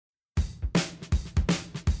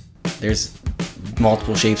There's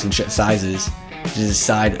multiple shapes and sizes. Just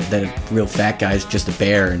decide that a real fat guy is just a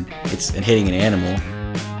bear and it's hitting an animal.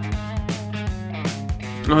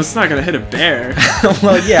 Well, it's not gonna hit a bear.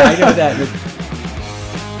 Well, yeah, I know that.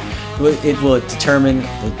 It will determine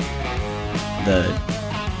the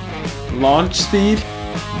Launch speed.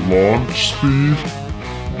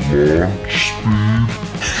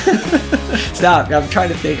 Stop! I'm trying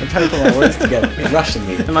to think. I'm trying to put my words together. You're rushing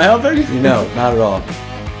me. Am I helping? No, not at all.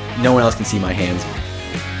 No one else can see my hands.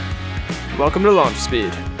 Welcome to Launch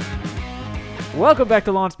Speed. Welcome back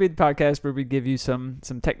to Launch Speed, the podcast where we give you some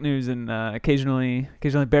tech news and occasionally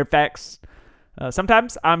bear facts.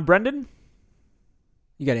 Sometimes I'm Brendan,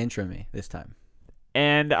 You got to intro me this time.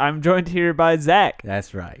 and I'm joined here by Zach,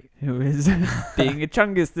 That's right. who is being a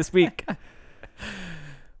chungus this week.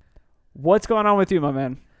 What's going on with you, my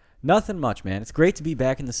man? Nothing much, man. It's great to be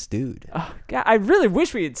back in the stewed. Oh, God, I really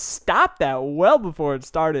wish we had stopped that well before it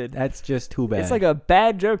started. That's just too bad. It's like a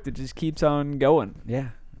bad joke that just keeps on going. Yeah.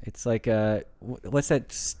 It's like what's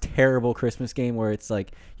that terrible Christmas game where it's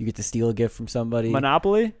like you get to steal a gift from somebody?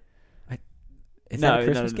 Monopoly? Is that a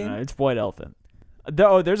Christmas game? No, it's White Elephant.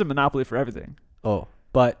 There's a Monopoly for everything. Oh,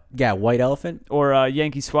 but yeah, White Elephant. Or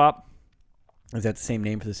Yankee Swap. Is that the same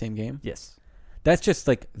name for the same game? Yes. That's just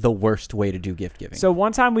like the worst way to do gift giving. So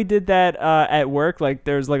one time we did that at work. Like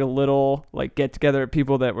there's like a little like get together of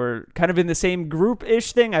people that were kind of in the same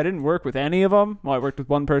group-ish thing. I didn't work with any of them. Well, I worked with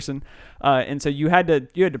one person, and so you had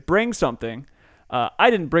to bring something. I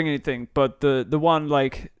didn't bring anything, but the one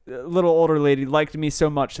like little older lady liked me so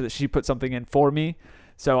much that she put something in for me,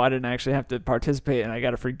 so I didn't actually have to participate, and I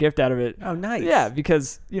got a free gift out of it. Oh, nice. Yeah,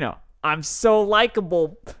 because I'm so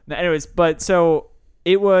likable. Anyways, but so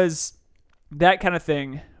it was that kind of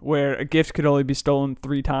thing where a gift could only be stolen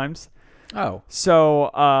 3 times. Oh.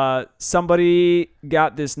 So somebody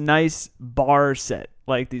got this nice bar set,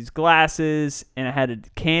 like these glasses, and it had a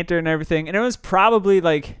decanter and everything. And it was probably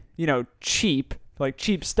like, cheap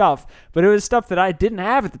stuff, but it was stuff that I didn't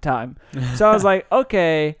have at the time. So I was like,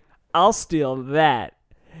 okay, I'll steal that.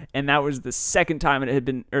 And that was the second time it had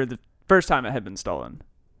been, or the first time it had been stolen.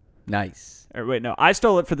 Nice. Or wait, no, I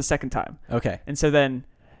stole it for the second time. Okay. And so then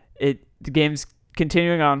the game's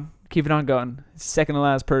continuing on, keeping on going. Second to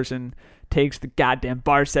last person takes the goddamn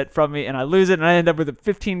bar set from me, and I lose it, and I end up with a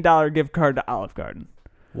 $15 gift card to Olive Garden.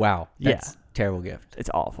 Wow. That's Yeah. terrible gift.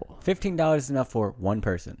 It's awful. $15 is enough for one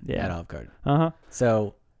person Yeah. at Olive Garden. Uh-huh.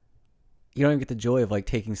 So you don't even get the joy of like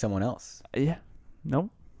taking someone else. Yeah.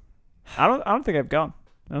 Nope. I don't think I've gone.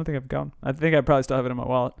 I think I probably still have it in my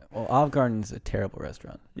wallet. Well, Olive Garden's a terrible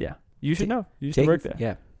restaurant. Yeah. You should know. You used to Take work it- there.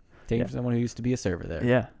 Yeah. Take Yeah. it from someone who used to be a server there.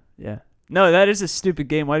 Yeah. Yeah. No, that is a stupid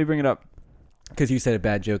game. Why do you bring it up? Because you said a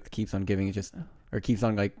bad joke that keeps on giving it or keeps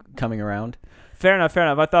on like coming around. Fair enough.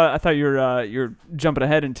 I thought you're jumping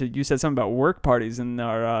ahead into, you said something about work parties in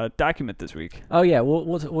our document this week. Oh yeah,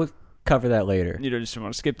 we'll cover that later. You just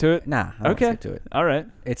want to skip to it? Nah, I won't Okay. skip to it. All right.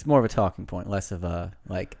 It's more of a talking point, less of a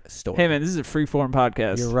like story. Hey man, this is a free-form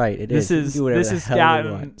podcast. You're right. It is. You can do whatever This the has hell you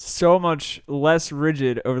gotten want. so much less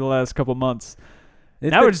rigid over the last couple months. It's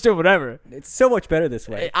Now been- we're just doing whatever. It's so much better this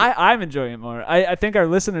way. I'm enjoying it more. I think our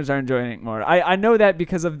listeners are enjoying it more. I know that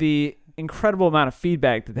because of the incredible amount of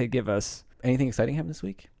feedback that they give us. Anything exciting happened this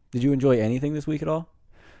week? Did you enjoy anything this week at all?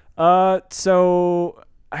 So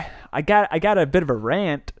I got a bit of a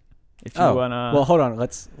rant. If you wanna. Well, hold on.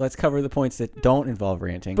 Let's cover the points that don't involve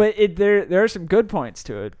ranting. But there are some good points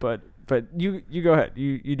to it. But you go ahead.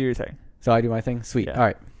 You do your thing. So I do my thing. Sweet. Yeah. All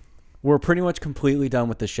right. We're pretty much completely done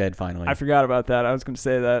with the shed finally. I forgot about that. I was going to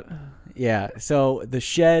say that. Yeah. So the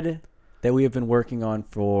shed that we have been working on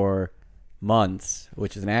for months,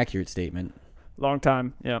 which is an accurate statement, Long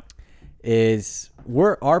time. Yeah.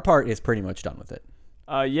 our part is pretty much done with it.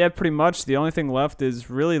 Yeah, pretty much. The only thing left is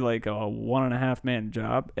really like a 1.5 man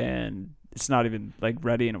job, and it's not even like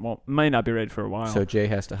ready, and might not be ready for a while. So Jay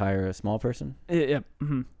has to hire a small person. Yeah.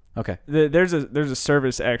 Mm-hmm. Okay. There's a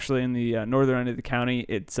service actually in the northern end of the county.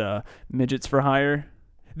 It's Midgets for Hire.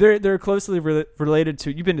 They're closely related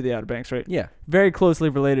to. You've been to the Outer Banks, right? Yeah. Very closely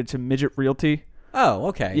related to Midget Realty. Oh,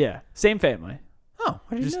 okay. Yeah, same family. Oh,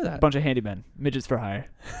 I didn't Just know that. a bunch of handymen. Midgets for Hire.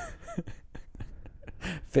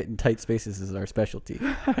 Fit in tight spaces is our specialty.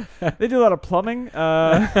 They do a lot of plumbing.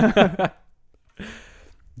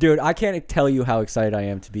 Dude, I can't tell you how excited I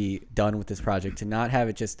am to be done with this project, to not have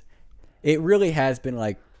it just... It really has been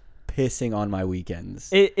like pissing on my weekends.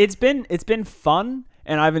 It's been fun,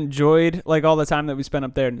 and I've enjoyed like all the time that we spent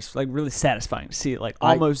up there, and it's like really satisfying to see it like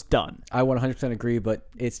almost done. I 100% agree, but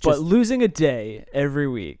it's just... But losing a day every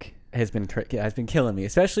week has been killing me.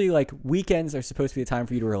 Especially like weekends are supposed to be a time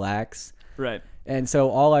for you to relax. Right. And so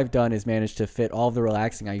all I've done is managed to fit all the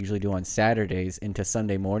relaxing I usually do on Saturdays into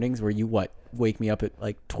Sunday mornings, where you wake me up at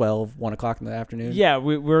like 12, 1 o'clock in the afternoon. Yeah,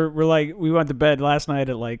 we're like we went to bed last night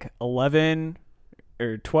at like 11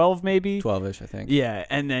 or 12 maybe. 12ish, I think. Yeah,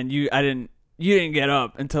 and then you didn't get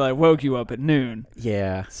up until I woke you up at noon.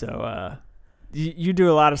 Yeah. So you do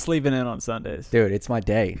a lot of sleeping in on Sundays. Dude, it's my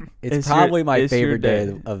day. It's It's probably your- my it's your favorite day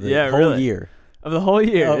day. of the Yeah, whole really. year. Of the whole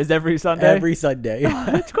year Oh, is every Sunday. Every Sunday.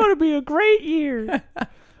 It's going to be a great year.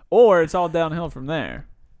 Or it's all downhill from there.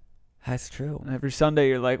 That's true. Every Sunday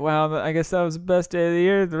you're like, wow, I guess that was the best day of the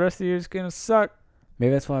year. The rest of the year is going to suck.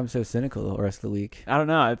 Maybe that's why I'm so cynical the rest of the week. I don't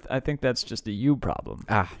know. I think that's just a you problem.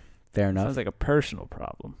 Fair enough. Sounds like a personal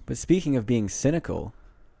problem. But speaking of being cynical,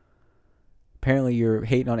 apparently you're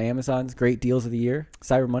hating on Amazon's great deals of the year,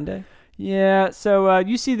 Cyber Monday. Yeah, so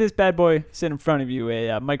you see this bad boy sitting in front of you,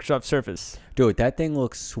 a Microsoft Surface. Dude, that thing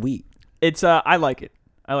looks sweet. It's I like it.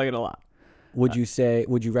 I like it a lot. Would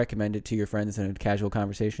you recommend it to your friends in a casual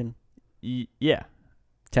conversation? Yeah.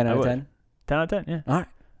 10 I out of would. 10? 10 out of 10, yeah. All right.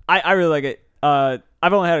 I really like it.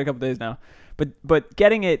 I've only had it a couple days now. But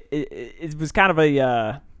getting it was kind of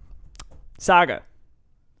a saga.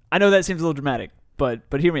 I know that seems a little dramatic, but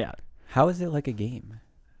hear me out. How is it like a game?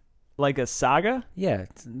 Like a saga? Yeah,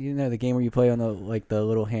 it's, the game where you play on the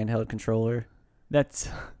little handheld controller. That's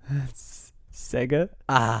Sega.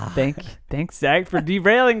 Thanks, Zach, for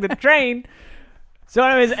derailing the train. So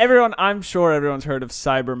anyways, I'm sure everyone's heard of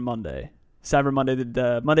Cyber Monday. Cyber Monday,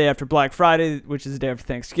 the Monday after Black Friday, which is the day after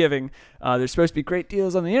Thanksgiving. There's supposed to be great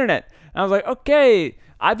deals on the internet. And I was like, okay,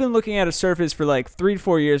 I've been looking at a Surface for like 3 to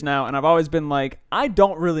 4 years now, and I've always been like, I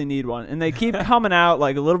don't really need one. And they keep coming out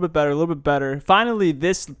like a little bit better. Finally,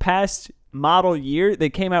 this past model year, they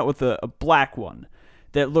came out with a black one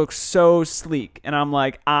that looks so sleek. And I'm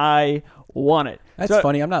like, I want it. That's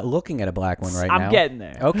funny. I'm not looking at a black one right now. I'm getting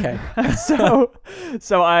there. Okay. So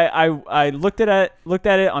I looked at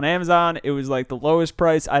it on Amazon. It was like the lowest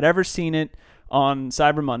price I'd ever seen it on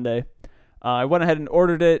Cyber Monday. I went ahead and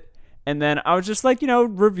ordered it, and then I was just like,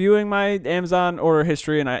 reviewing my Amazon order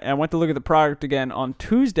history, and I went to look at the product again on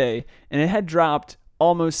Tuesday, and it had dropped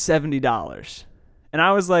almost $70. And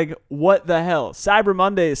I was like, what the hell? Cyber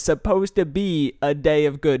Monday is supposed to be a day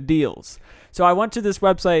of good deals. So I went to this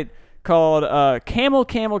website called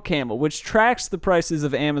Camel, which tracks the prices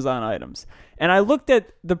of Amazon items. And I looked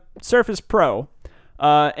at the Surface Pro,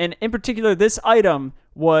 and in particular, this item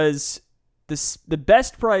was the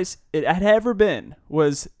best price it had ever been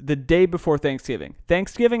was the day before Thanksgiving.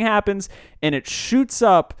 Thanksgiving happens, and it shoots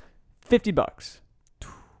up $50.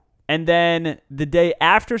 And then the day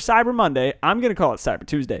after Cyber Monday, I'm going to call it Cyber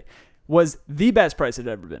Tuesday, was the best price it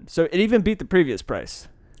had ever been. So it even beat the previous price.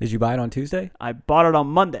 Did you buy it on Tuesday? I bought it on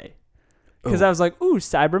Monday because Oh. I was like, ooh,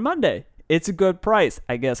 Cyber Monday. It's a good price.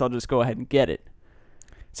 I guess I'll just go ahead and get it.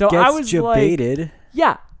 So I was debated.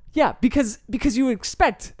 like, yeah, because you would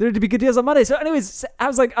expect there to be good deals on Monday. So anyways, I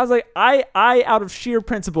was like, I out of sheer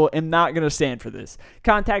principle am not going to stand for this.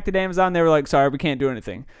 Contacted Amazon. They were like, sorry, we can't do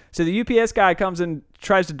anything. So the UPS guy comes and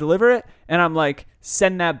tries to deliver it, and I'm like,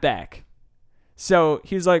 send that back. So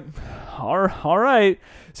he was like, all right.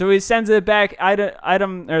 So he sends it back.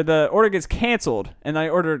 The order gets canceled, and I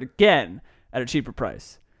order it again at a cheaper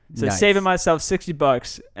price. So Nice. saving myself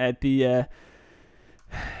 $60 at the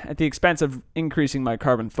expense of increasing my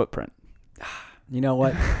carbon footprint. You know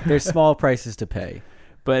what? There's small prices to pay.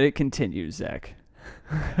 But it continues, Zach.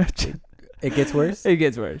 It gets worse? It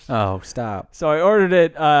gets worse. Oh, stop. So I ordered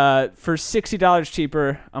it for $60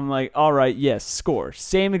 cheaper. I'm like, all right, yes, score.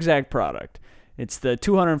 Same exact product. It's the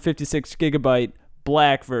 256 gigabyte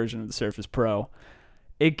black version of the Surface Pro.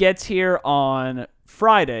 It gets here on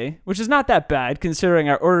Friday, which is not that bad considering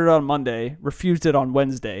I ordered it on Monday, refused it on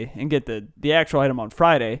Wednesday, and get the actual item on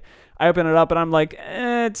Friday. I open it up and I'm like,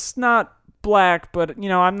 it's not black, but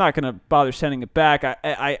I'm not gonna bother sending it back.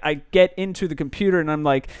 I get into the computer and I'm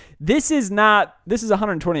like, this is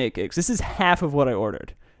 128 gigs. This is half of what I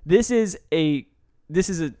ordered. This is a shame. This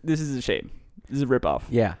is a ripoff.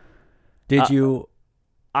 Yeah. Did you?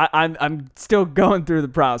 I'm still going through the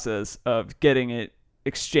process of getting it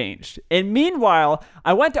exchanged. And meanwhile,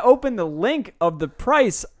 I went to open the link of the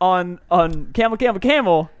price on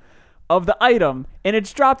Camel of the item, and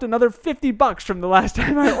it's dropped another $50 from the last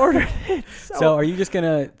time I ordered it. So are you just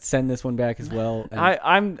gonna send this one back as well?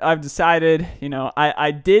 I've decided,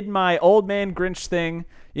 I did my old man Grinch thing,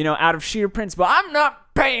 out of sheer principle. I'm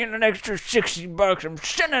not paying an extra $60. I'm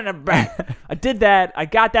sending it back. I did that. I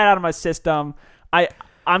got that out of my system.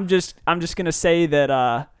 I'm just gonna say that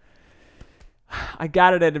I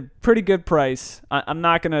got it at a pretty good price. I'm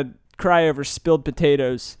not gonna cry over spilled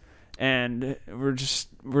potatoes, and we're just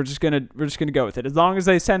gonna go with it. As long as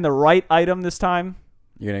they send the right item this time,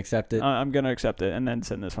 You're gonna accept it. I'm gonna accept it and then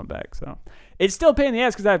send this one back. So it's still a pain in the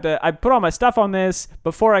ass because I put all my stuff on this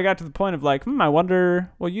before I got to the point of like, I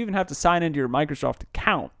wonder. Well, you even have to sign into your Microsoft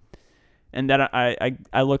account. And then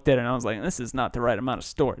I looked at it and I was like, this is not the right amount of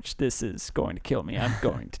storage. This is going to kill me. I'm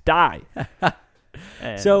going to die.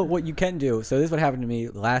 So what you can do, so this is what happened to me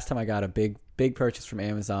last time I got a big purchase from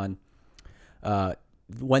Amazon.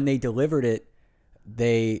 When they delivered it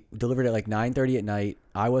like 9:30 at night.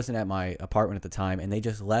 I wasn't at my apartment at the time, and they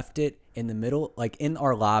just left it in the middle, like in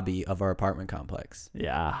our lobby of our apartment complex.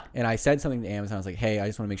 Yeah. And I said something to Amazon. I was like, hey, I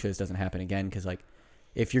just want to make sure this doesn't happen again, because like,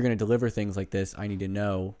 if you're going to deliver things like this, I need to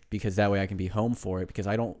know, because that way I can be home for it, because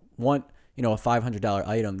I don't want, a $500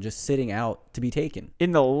 item just sitting out to be taken.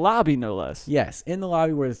 In the lobby, no less. Yes, in the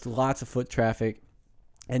lobby where there's lots of foot traffic.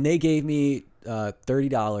 And they gave me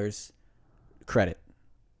 $30 credit.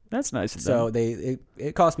 That's nice of So them.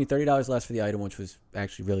 it cost me $30 less for the item, which was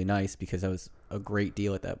actually really nice, because that was a great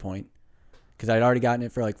deal at that point. Because I'd already gotten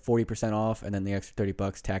it for like 40% off, and then the extra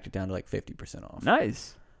 $30 tacked it down to like 50% off.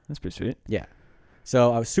 Nice. That's pretty sweet. Yeah.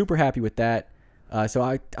 So I was super happy with that. So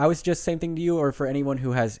I was just same thing to you, or for anyone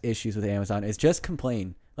who has issues with Amazon, is just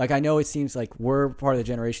complain. Like, I know it seems like we're part of the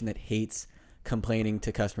generation that hates complaining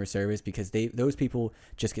to customer service, because those people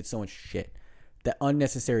just get so much shit. That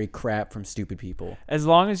unnecessary crap from stupid people. As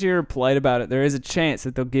long as you're polite about it, there is a chance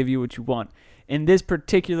that they'll give you what you want. In this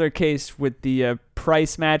particular case with the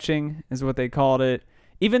price matching is what they called it.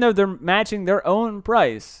 Even though they're matching their own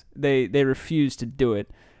price, they refuse to do it.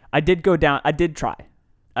 I did try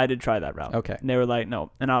that route. Okay. And they were like,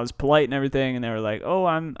 no. And I was polite and everything, and they were like, oh,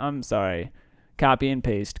 I'm sorry. Copy and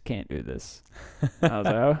paste, can't do this. I was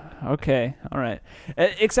like, oh, okay, all right.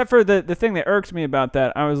 Except for the thing that irked me about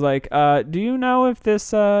that, I was like, do you know if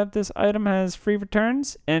this item has free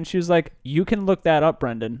returns? And she was like, you can look that up,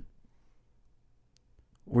 Brendan.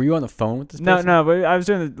 Were you on the phone with this No, person? no, but I was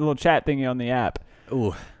doing the little chat thingy on the app.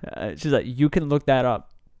 Ooh. She's like, you can look that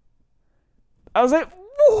up. I was like,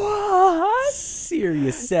 what?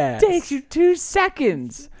 Serious sass. Takes you 2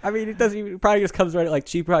 seconds. I mean, it doesn't even, it probably just comes right, like,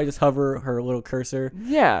 she probably just hover her little cursor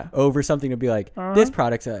Yeah. over something to be like, this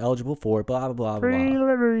product's eligible for blah, blah, blah, Free blah.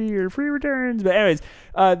 delivery or free returns. But anyways,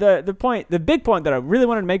 the big point that I really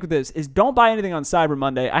wanted to make with this is don't buy anything on Cyber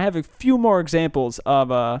Monday. I have a few more examples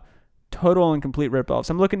of total and complete ripoffs.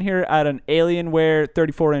 I'm looking here at an Alienware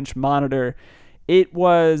 34-inch monitor. It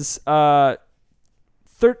was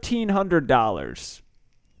 $1,300.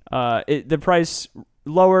 The price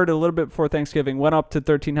lowered a little bit before Thanksgiving, went up to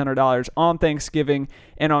 $1,300 on Thanksgiving,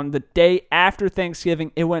 and on the day after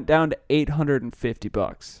Thanksgiving, it went down to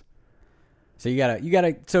 $850. So you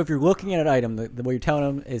gotta. So if you're looking at an item, the what you're telling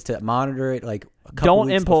them is to monitor it like a couple Don't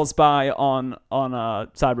weeks impulse buy on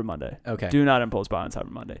Cyber Monday. Okay. Do not impulse buy on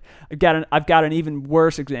Cyber Monday. I've got an even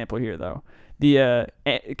worse example here though. The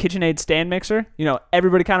KitchenAid stand mixer.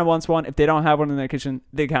 Everybody kind of wants one. If they don't have one in their kitchen,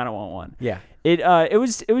 they kind of want one. Yeah. It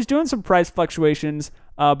was doing some price fluctuations,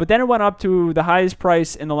 but then it went up to the highest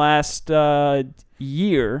price in the last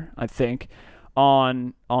year, I think,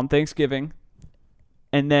 on Thanksgiving,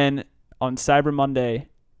 and then on Cyber Monday,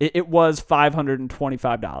 it was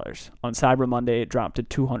 $525. On Cyber Monday, it dropped to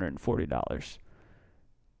 $240.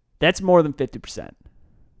 That's more than 50%.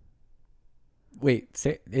 Wait,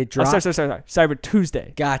 say it dropped. Sorry. Cyber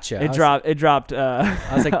Tuesday. Gotcha. It dropped.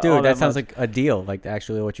 I was like, dude, all that sounds much. like a deal. Like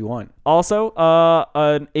actually, what you want. Also,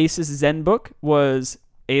 an Asus ZenBook was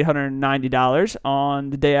 $890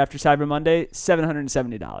 on the day after Cyber Monday,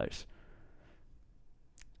 $770.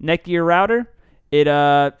 Netgear router, it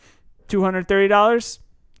 $230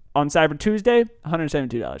 on Cyber Tuesday,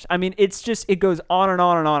 $172. I mean, it goes on and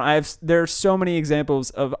on and on. There are so many examples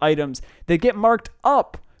of items that get marked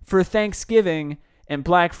up for Thanksgiving and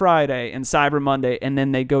Black Friday and Cyber Monday, and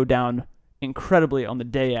then they go down incredibly on the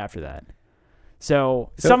day after that.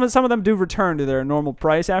 So some of them do return to their normal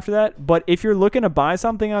price after that. But if you're looking to buy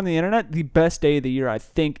something on the internet, the best day of the year, I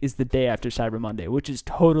think, is the day after Cyber Monday, which is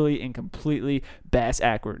totally and completely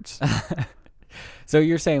bass-ackwards. So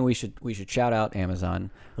you're saying we should shout out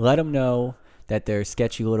Amazon, let them know that their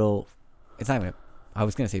sketchy little. It's not even. I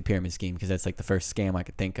was gonna say pyramid scheme because that's like the first scam I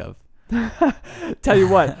could think of. Tell you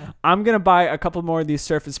what, I'm gonna buy a couple more of these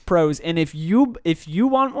Surface Pros, and if you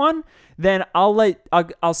want one, then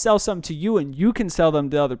I'll sell some to you, and you can sell them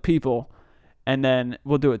to other people, and then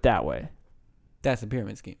we'll do it that way. That's a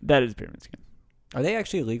pyramid scheme. That is a pyramid scheme. Are they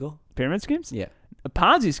actually illegal? Pyramid schemes? Yeah.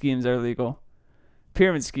 Ponzi schemes are illegal.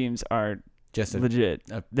 Pyramid schemes are Just legit.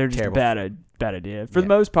 They're just a terrible bad idea. For the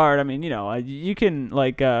most part, I mean, you can,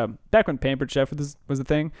 like, back when Pampered Chef was the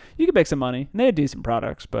thing, you could make some money, and they had decent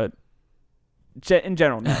products, but In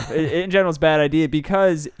general, no. In general, it's a bad idea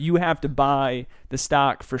because you have to buy the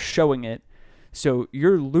stock for showing it. So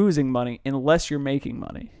you're losing money unless you're making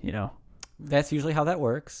money, That's usually how that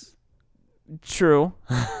works. True.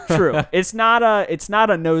 It's not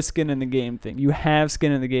a no skin in the game thing. You have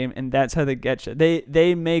skin in the game, and that's how they get you.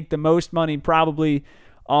 They make the most money probably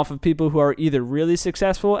off of people who are either really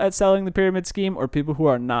successful at selling the pyramid scheme or people who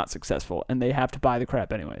are not successful, and they have to buy the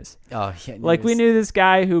crap anyways. Oh, yeah. Like we knew this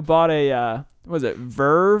guy who bought a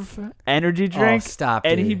Verve energy drink. Oh, stop,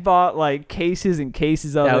 and dude. he bought like cases and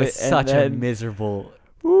cases of it. That was such a then, miserable.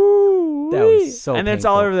 Woo, That was so and it's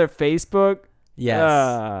all painful. over their Facebook. Yes.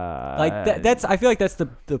 That's I feel like that's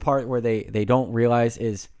the part where they don't realize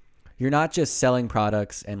is you're not just selling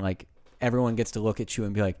products and like everyone gets to look at you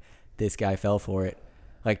and be like, this guy fell for it.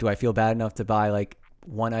 Like, do I feel bad enough to buy like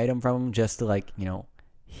one item from him just to like,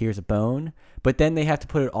 here's a bone? But then they have to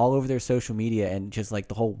put it all over their social media and just like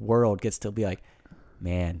the whole world gets to be like,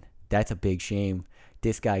 man, that's a big shame.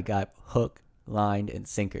 This guy got hook, lined, and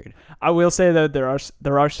sinkered. I will say that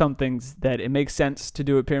there are some things that it makes sense to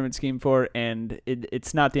do a pyramid scheme for, and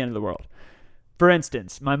it's not the end of the world. For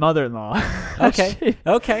instance, my mother-in-law.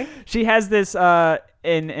 Okay. She has this,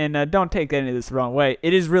 and don't take any of this the wrong way.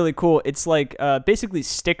 It is really cool. It's like basically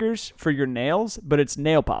stickers for your nails, but it's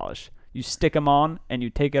nail polish. You stick them on, and you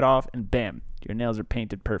take it off, and bam, your nails are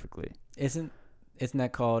painted perfectly. Isn't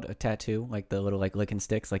that called a tattoo? Like the little like licking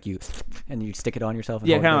sticks, like you stick it on yourself. And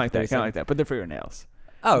Yeah, hold it kind of there like for that. 30 Kind of like seconds? that. But they're for your nails.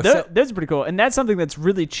 Oh, That's pretty cool, and that's something that's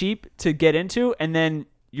really cheap to get into, and then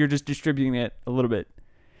you're just distributing it a little bit.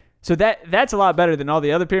 So that's a lot better than all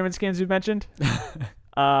the other pyramid schemes we've mentioned.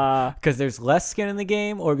 because there's less skin in the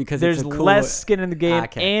game, or because There's it's a cool, less skin in the game,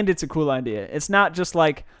 Okay. and it's a cool idea. It's not just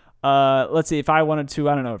like, let's see, if I wanted to,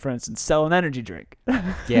 I don't know, for instance, sell an energy drink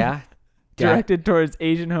Yeah. directed towards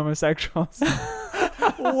Asian homosexuals.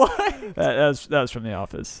 What? That was from The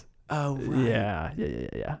Office. Oh, right.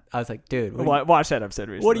 Yeah. I was like, dude, what Watch that episode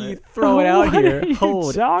recently. are you throwing out What here? are you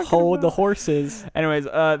Hold talking the about? horses. Anyways,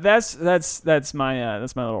 that's my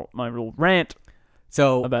little rant.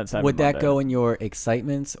 So About Cyber would that Monday. go in your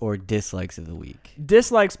excitements or dislikes of the week?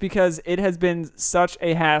 Dislikes because it has been such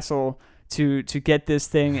a hassle to get this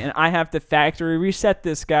thing, and I have to factory reset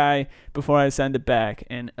this guy before I send it back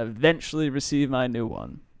and eventually receive my new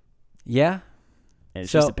one. Yeah. And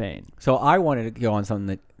it's So- just a pain. So I wanted to go on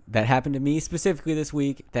something that happened to me specifically this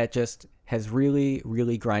week that just has really,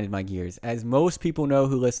 really grinded my gears. As most people know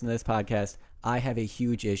who listen to this podcast, I have a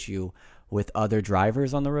huge issue with other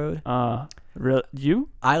drivers on the road. You?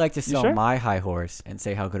 I like to sell sure? my high horse and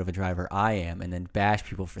say how good of a driver I am and then bash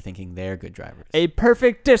people for thinking they're good drivers. A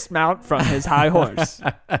perfect dismount from his high horse.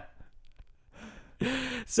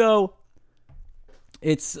 So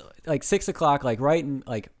it's like 6 o'clock, like right in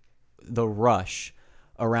like the rush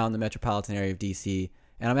around the metropolitan area of DC.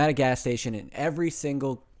 And I'm at a gas station and every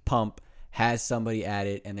single pump has somebody at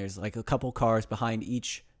it. And there's like a couple cars behind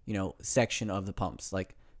each, section of the pumps.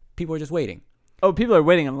 Like people are just waiting. Oh, people are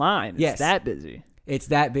waiting in line. Yes. It's that busy. It's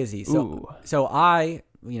that busy. Ooh. So I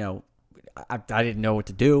didn't know what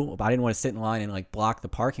to do. I didn't want to sit in line and like block the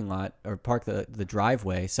parking lot or park the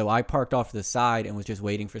driveway. So I parked off to the side and was just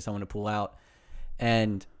waiting for someone to pull out.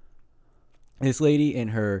 And this lady in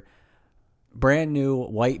her brand new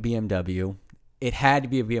white BMW, it had to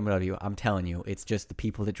be a BMW. I'm telling you, it's just the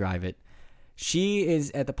people that drive it. She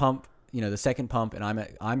is at the pump, the second pump, and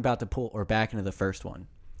I'm about to pull or back into the first one.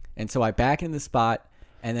 And so I back into the spot,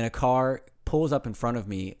 and then a car pulls up in front of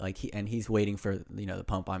me, like he's waiting for the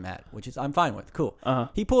pump I'm at, which is I'm fine with. Cool. Uh-huh.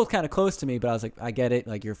 He pulls kind of close to me, but I was like, I get it.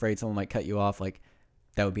 Like you're afraid someone might cut you off. Like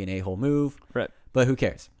that would be an a-hole move. Right. But who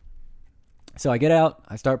cares? So I get out,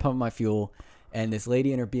 I start pumping my fuel, and this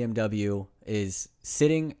lady in her BMW is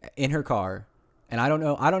sitting in her car, and I don't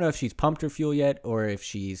know if she's pumped her fuel yet or if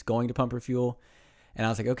she's going to pump her fuel. And I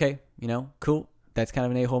was like, okay, cool. That's kind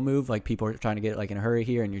of an a-hole move. Like people are trying to get like in a hurry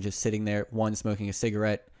here, and you're just sitting there, one smoking a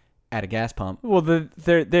cigarette at a gas pump. Well, there's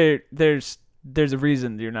a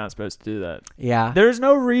reason you're not supposed to do that. Yeah. There's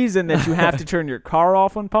no reason that you have to turn your car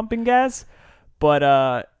off when pumping gas,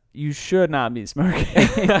 but you should not be smoking.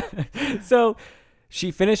 So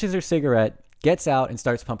she finishes her cigarette, gets out, and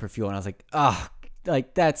starts to pump her fuel. And I was like,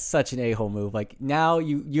 like that's such an a-hole move. Like now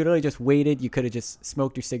you literally just waited. You could have just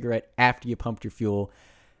smoked your cigarette after you pumped your fuel.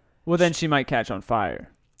 Well, then she might catch on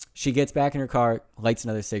fire. She gets back in her car, lights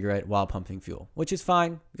another cigarette while pumping fuel, which is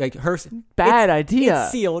fine. Like Bad idea.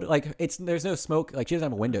 It's sealed. Like there's no smoke. Like she doesn't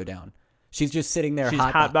have a window down. She's just sitting there. She's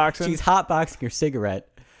hotboxing. hotboxing? She's hotboxing her cigarette.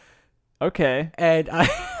 Okay. And I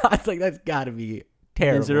was like, that's got to be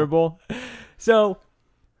terrible. Miserable. So,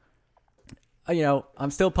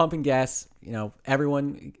 I'm still pumping gas.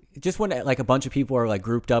 Everyone just when like a bunch of people are like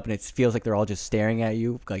grouped up and it feels like they're all just staring at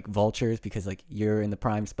you like vultures because like you're in the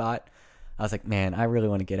prime spot. I was like, man, I really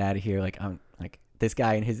want to get out of here. Like I'm like this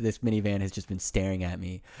guy in this minivan has just been staring at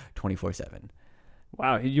me 24/7.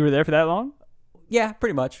 Wow, you were there for that long? Yeah,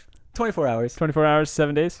 pretty much 24 hours. 24 hours,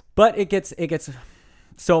 7 days. But it gets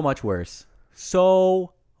so much worse.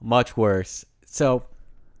 So much worse. So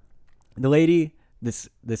the lady, this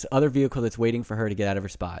other vehicle that's waiting for her to get out of her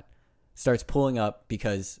spot, starts pulling up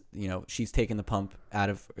because, you know, she's taking the pump out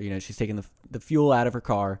of, you know, she's taking the fuel out of her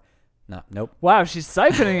car. Nope. Wow, she's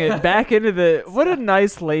siphoning it back into the. What a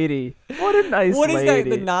nice lady. What a nice lady. What is that?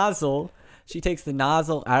 The nozzle. She takes the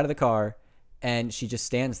nozzle out of the car and she just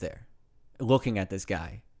stands there looking at this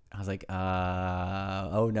guy. I was like,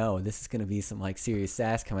 oh no, this is going to be some like serious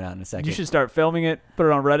sass coming out in a second. You should start filming it, put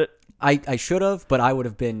it on Reddit. I should have, but I would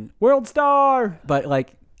have been World star. But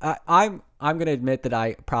like I'm going to admit that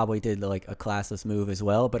I probably did like a classless move as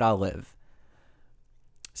well, but I'll live.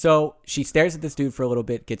 So she stares at this dude for a little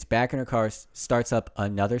bit, gets back in her car, starts up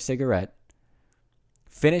another cigarette,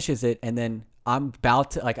 finishes it, and then I'm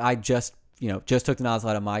about to, like, I just took the nozzle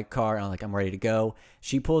out of my car, and I'm ready to go.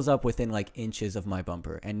 She pulls up within, like, inches of my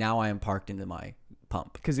bumper, and now I am parked into my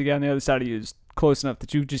pump. Because the guy on the other side of you is close enough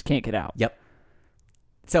that you just can't get out. Yep.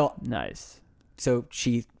 So nice. So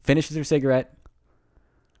she finishes her cigarette.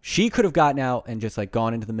 She could have gotten out and just, like,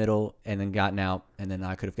 gone into the middle and then gotten out, and then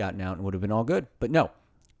I could have gotten out and would have been all good. But no.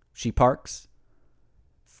 She parks,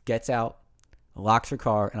 gets out, locks her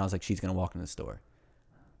car, and I was like, she's going to walk in the store.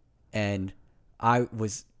 And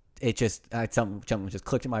something just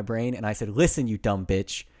clicked in my brain, and I said, listen, you dumb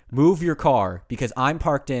bitch, move your car, because I'm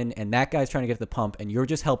parked in, and that guy's trying to get to the pump, and you're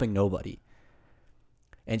just helping nobody.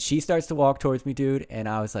 And she starts to walk towards me, dude, and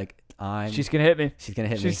I was like, she's going to hit me. She's going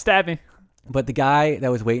to hit me. She's stabbed me. But the guy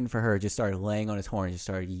that was waiting for her just started laying on his horn, just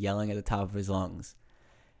started yelling at the top of his lungs.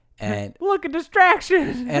 And look at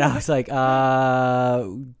distraction. And I was like,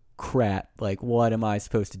 crap. Like, what am I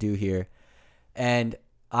supposed to do here? And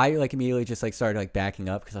I like immediately just like started like backing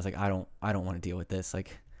up because I was like, I don't want to deal with this.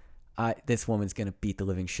 Like, this woman's gonna beat the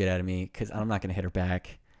living shit out of me because I'm not gonna hit her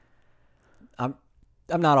back. I'm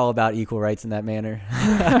not all about equal rights in that manner.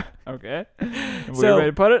 Okay. Were you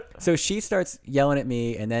ready to put it? So she starts yelling at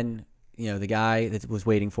me, and then the guy that was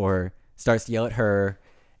waiting for her starts to yell at her.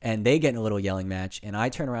 And they get in a little yelling match, and I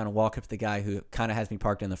turn around and walk up to the guy who kind of has me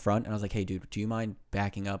parked in the front, and I was like, hey, dude, do you mind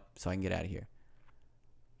backing up so I can get out of here?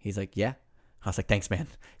 He's like, yeah. I was like, thanks, man.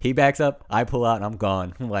 He backs up, I pull out, and I'm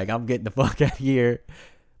gone. I'm like, I'm getting the fuck out of here.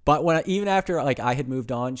 But even after like I had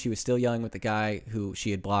moved on, she was still yelling with the guy who she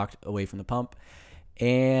had blocked away from the pump,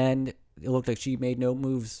 and it looked like she made no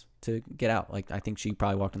moves to get out. Like, I think she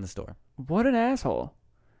probably walked in the store. What an asshole.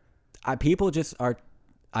 People just are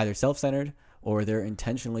either self-centered or they're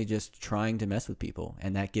intentionally just trying to mess with people,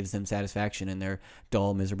 and that gives them satisfaction in their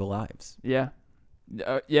dull, miserable lives. Yeah.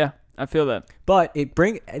 Yeah, I feel that. But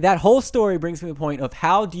that whole story brings me to the point of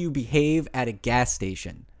how do you behave at a gas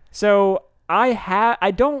station? So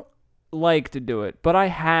I don't like to do it, but I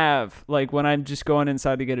have, like, when I'm just going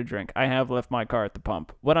inside to get a drink, I have left my car at the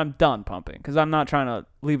pump when I'm done pumping, because I'm not trying to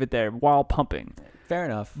leave it there while pumping. Fair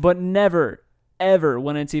enough. But never ever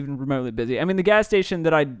when it's even remotely busy. I mean, the gas station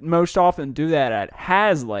that I most often do that at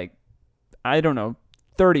has, like, I don't know,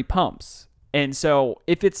 30 pumps. And so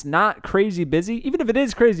if it's not crazy busy, even if it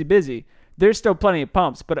is crazy busy, there's still plenty of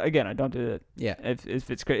pumps. But again, I don't do that. Yeah. If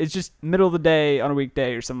it's crazy, it's just middle of the day on a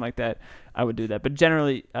weekday or something like that, I would do that. But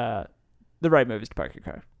generally, the right move is to park your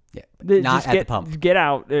car. Yeah. Not at the pump. Get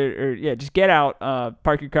out, just get out,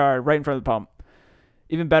 park your car right in front of the pump.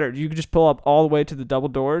 Even better, you can just pull up all the way to the double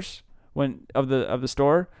doors of the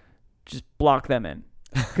store, just block them in,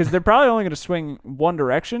 because they're probably only going to swing one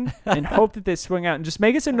direction, and hope that they swing out, and just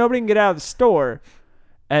make it so nobody can get out of the store,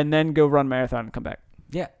 and then go run marathon and come back.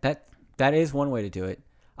 Yeah, that is one way to do it.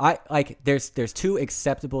 There's two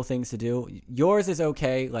acceptable things to do. Yours is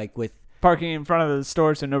okay, like with parking in front of the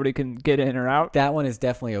store so nobody can get in or out. That one is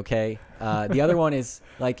definitely okay. The other one is,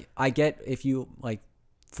 like, I get if you like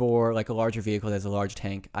for like a larger vehicle that has a large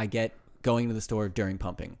tank, I get going to the store during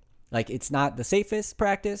pumping. Like, it's not the safest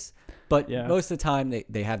practice, but most of the time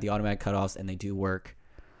they have the automatic cutoffs and they do work.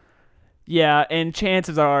 Yeah, and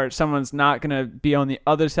chances are someone's not going to be on the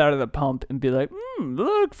other side of the pump and be like,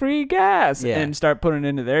 look, free gas, and start putting it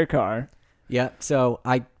into their car. Yeah, so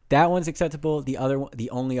that one's acceptable. The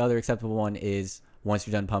only other acceptable one is, once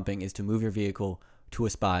you're done pumping, is to move your vehicle to a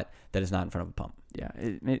spot that is not in front of a pump. Yeah,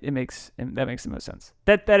 that makes the most sense.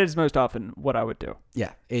 That is most often what I would do.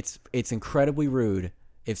 Yeah, it's incredibly rude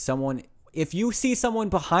if you see someone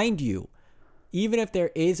behind you even if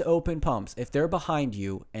there is open pumps, if they're behind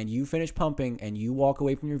you and you finish pumping and you walk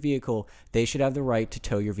away from your vehicle, they should have the right to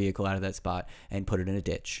tow your vehicle out of that spot and put it in a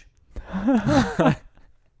ditch.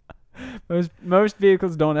 Most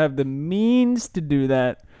vehicles don't have the means to do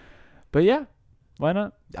that. But yeah, why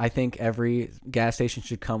not? I think every gas station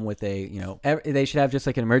should come with a, they should have just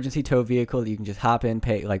like an emergency tow vehicle that you can just hop in,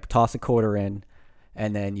 pay, like toss a quarter in,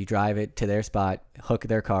 and then you drive it to their spot, hook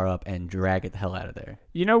their car up, and drag it the hell out of there.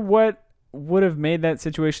 You know what would have made that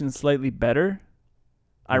situation slightly better?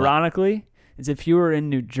 What? Ironically, is if you were in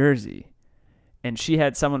New Jersey and she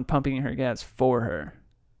had someone pumping her gas for her.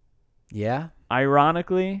 Yeah?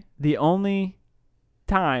 Ironically, the only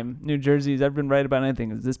time New Jersey has ever been right about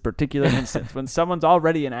anything is this particular instance when someone's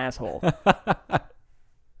already an asshole.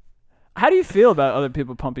 How do you feel about other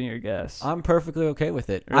people pumping your gas? I'm perfectly okay with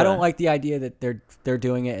it. Really? I don't like the idea that they're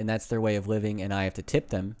doing it and that's their way of living and I have to tip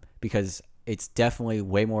them because it's definitely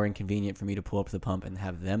way more inconvenient for me to pull up to the pump and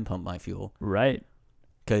have them pump my fuel. Right.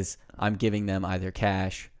 Because I'm giving them either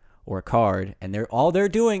cash or a card, and all they're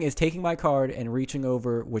doing is taking my card and reaching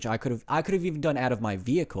over, which I could have even done out of my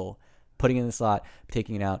vehicle, putting it in the slot,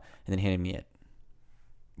 taking it out, and then handing me it.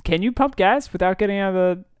 Can you pump gas without getting out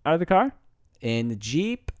of the car? In the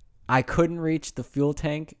Jeep, I couldn't reach the fuel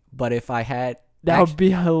tank, but if I had... That would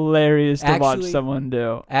be hilarious to watch actually- someone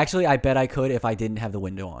do. Actually, I bet I could if I didn't have the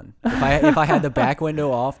window on. If I had the back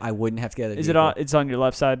window off, I wouldn't have to get out of the Is it vehicle. on? It's on your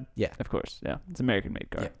left side? Yeah. Of course. Yeah. It's an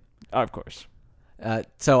American-made car. Yeah. Of course.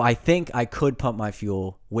 So I think I could pump my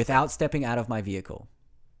fuel without stepping out of my vehicle.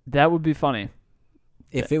 That would be funny.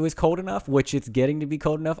 If it was cold enough, which it's getting to be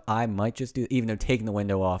cold enough, I might just do, even though taking the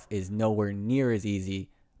window off is nowhere near as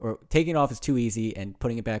easy, or taking it off is too easy and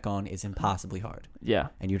putting it back on is impossibly hard. Yeah.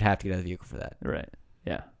 And you'd have to get out of the vehicle for that. Right.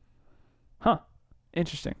 Yeah. Huh.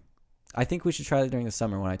 Interesting. I think we should try that during the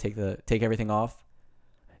summer when I take everything off.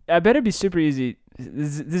 I bet it'd be super easy.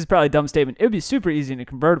 This is probably a dumb statement. It would be super easy in a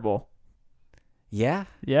convertible. Yeah.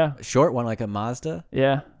 Yeah. A short one like a Mazda.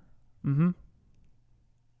 Yeah. Mm-hmm.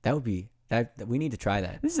 That would be that. We need to try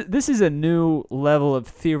that. This is a new level of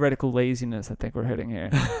theoretical laziness I think we're hitting here.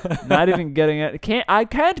 Not even getting it. I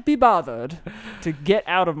can't be bothered to get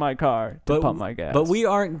out of my car to pump my gas. But we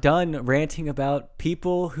aren't done ranting about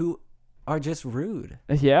people who are just rude.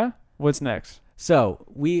 Yeah? What's next? So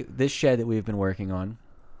this shed that we've been working on,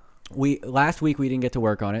 last week we didn't get to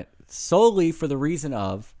work on it solely for the reason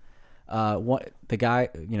of the guy,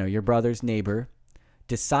 your brother's neighbor,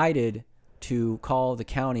 decided to call the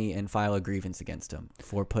county and file a grievance against him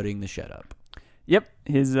for putting the shed up. Yep.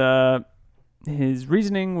 His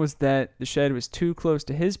reasoning was that the shed was too close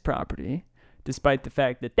to his property, despite the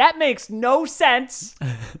fact that makes no sense.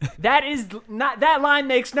 That line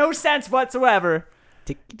makes no sense whatsoever.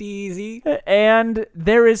 Take it easy. And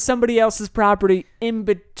there is somebody else's property in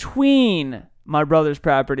between my brother's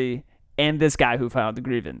property and this guy who filed the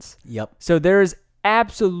grievance. Yep. So there is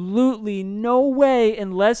absolutely no way,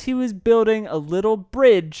 unless he was building a little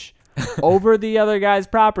bridge over the other guy's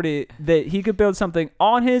property, that he could build something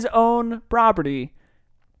on his own property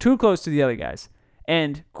too close to the other guy's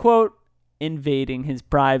and, quote, invading his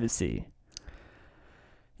privacy.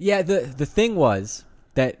 Yeah, the thing was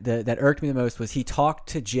that irked me the most was he talked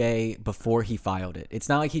to Jay before he filed it. It's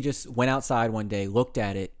not like he just went outside one day, looked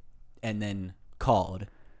at it, and then called.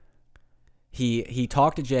 He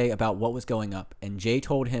talked to Jay about what was going up, and Jay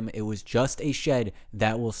told him it was just a shed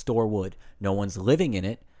that will store wood. No one's living in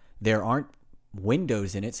it. There aren't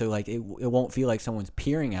windows in it, so like it won't feel like someone's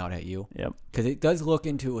peering out at you. Yep. Because it does look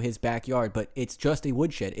into his backyard, but it's just a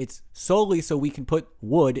wood shed. It's solely so we can put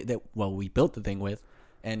wood that we built the thing with,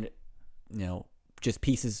 and just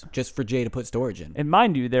pieces just for Jay to put storage in. And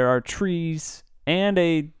mind you, there are trees and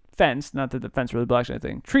a fence, not that the fence really blocks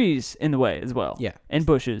anything, trees in the way as well. Yeah. And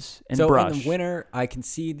bushes and so brush. in the winter, I can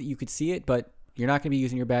see that you could see it, but you're not going to be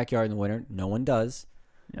using your backyard in the winter. No one does.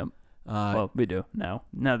 Yep. Well, we do now.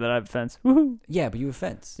 Now that I have a fence. Woohoo. Yeah, but you have a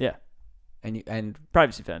fence. Yeah. And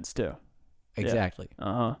privacy fence too. Exactly. Yeah.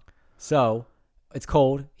 Uh-huh. So it's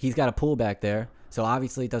cold. He's got a pool back there. So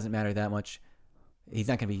obviously it doesn't matter that much. He's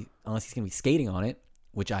not going to be, unless he's going to be skating on it,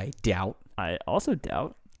 which I doubt. I also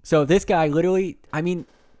doubt. So this guy literally,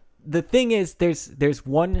 the thing is, there's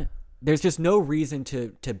just no reason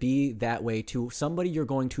to be that way to somebody you're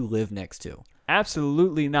going to live next to.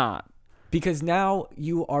 Absolutely not. Because now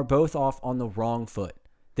you are both off on the wrong foot.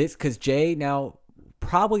 Because Jay now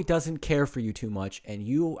probably doesn't care for you too much, and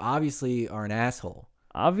you obviously are an asshole.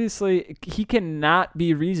 Obviously, he cannot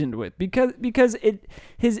be reasoned with because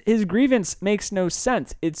his grievance makes no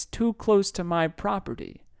sense. It's too close to my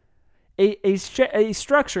property. A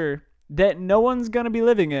structure that no one's going to be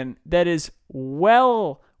living in, that is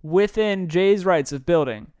well within Jay's rights of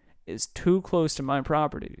building is too close to my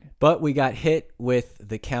property. But we got hit with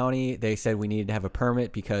the county. They said we needed to have a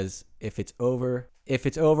permit because if it's over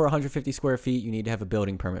 150 square feet, you need to have a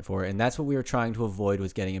building permit for it. And that's what we were trying to avoid,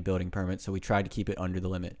 was getting a building permit. So we tried to keep it under the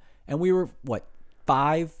limit. And we were,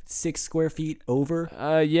 5-6 square feet over?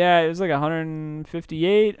 Yeah, it was like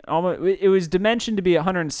 158. Almost, it was dimensioned to be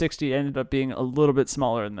 160. It ended up being a little bit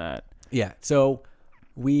smaller than that. Yeah. So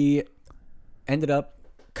we ended up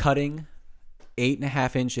cutting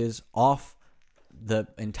 8.5 inches off the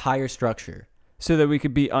entire structure so that we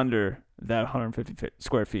could be under that 150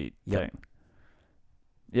 square feet thing.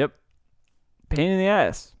 Yep. Pain in the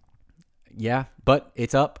ass. Yeah, but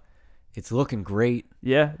it's up. It's looking great.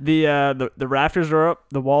 Yeah. The rafters are up.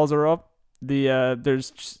 The walls are up.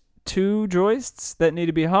 There's 2 joists that need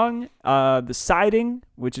to be hung. The siding,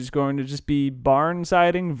 which is going to just be barn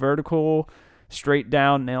siding, vertical, straight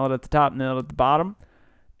down, nail it at the top, nail it at the bottom.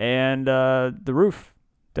 And the roof.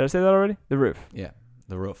 Did I say that already? The roof. Yeah,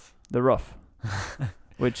 the roof. The roof.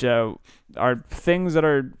 Which are things that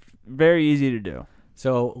are very easy to do.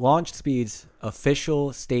 So Launch Speed's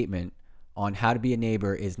official statement on how to be a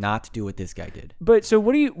neighbor is not to do what this guy did. But so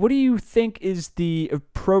what do you think is the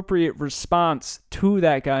appropriate response to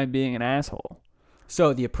that guy being an asshole?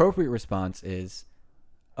 So the appropriate response is,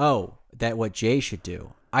 that what Jay should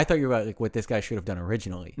do. I thought you were about what this guy should have done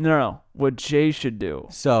originally. No. What Jay should do.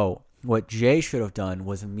 So what Jay should have done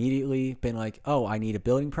was immediately been like, I need a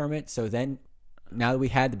building permit. So then, now that we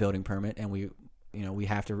had the building permit and we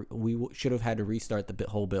should have had to restart the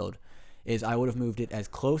whole build, is I would have moved it as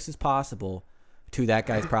close as possible to that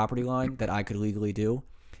guy's property line that I could legally do,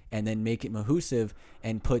 and then make it mahusive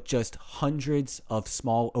and put just hundreds of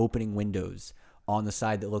small opening windows on the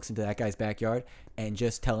side that looks into that guy's backyard, and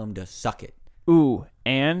just tell him to suck it. Ooh,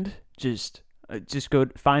 and just go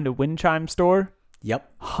find a wind chime store. Yep.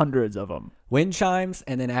 Hundreds of them. Wind chimes,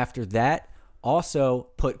 and then after that, also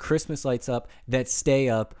put Christmas lights up that stay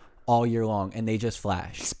up all year long, and they just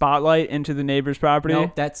flash. Spotlight into the neighbor's property?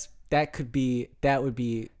 No, that would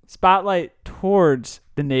be... Spotlight towards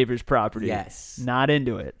the neighbor's property. Yes. Not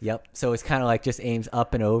into it. Yep. So it's kind of like just aims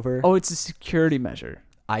up and over. Oh, it's a security measure.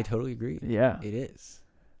 I totally agree. Yeah. It is.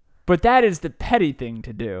 But that is the petty thing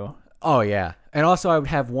to do. Oh, yeah. And also I would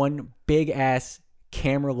have one big-ass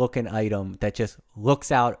camera-looking item that just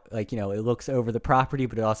looks out, it looks over the property,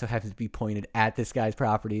 but it also has to be pointed at this guy's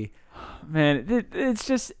property. Man, it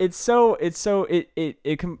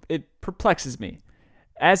perplexes me.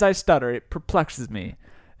 As I stutter, it perplexes me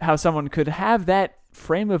how someone could have that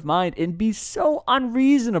frame of mind and be so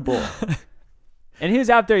unreasonable. And he was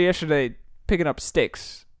out there yesterday picking up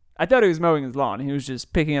sticks. I thought he was mowing his lawn. He was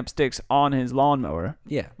just picking up sticks on his lawnmower.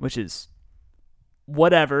 Yeah. Which is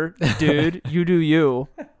whatever, dude. You do you.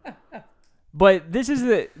 But this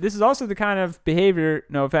is also the kind of behavior,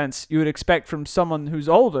 no offense, you would expect from someone who's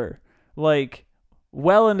older, like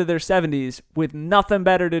well into their 70s, with nothing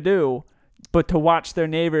better to do but to watch their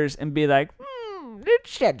neighbors and be like, it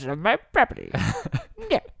sheds on my property.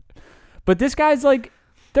 Yeah. But this guy's like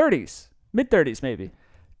 30s, mid-30s maybe.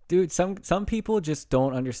 Dude, some people just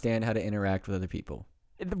don't understand how to interact with other people.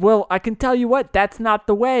 Well, I can tell you what, that's not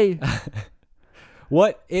the way.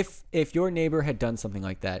 What if your neighbor had done something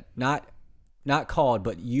like that? Not called,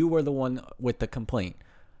 but you were the one with the complaint.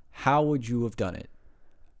 How would you have done it?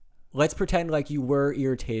 Let's pretend like you were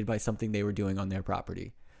irritated by something they were doing on their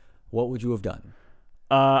property. What would you have done?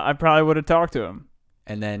 I probably would have talked to him.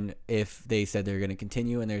 And then if they said they're going to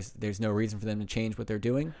continue and there's no reason for them to change what they're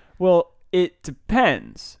doing? Well, it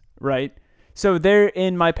depends, right? So there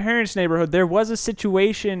in my parents' neighborhood, there was a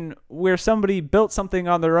situation where somebody built something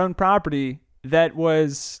on their own property that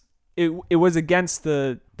was it was against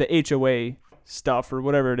the HOA stuff or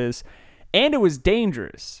whatever it is, and it was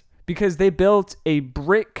dangerous because they built a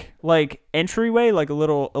brick entryway, like a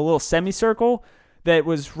little semicircle that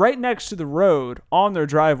was right next to the road on their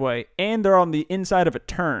driveway, and they're on the inside of a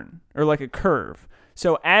turn or like a curve.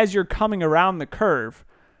 So as you're coming around the curve,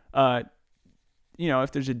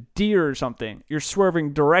 if there's a deer or something, you're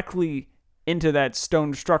swerving directly into that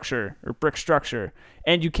stone structure or brick structure,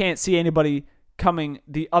 and you can't see anybody coming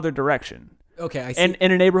the other direction. Okay, I see. And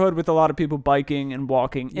in a neighborhood with a lot of people biking and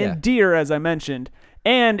walking, and deer, as I mentioned.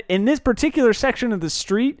 And in this particular section of the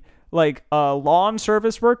street, lawn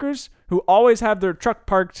service workers who always have their truck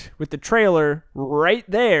parked with the trailer right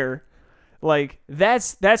there,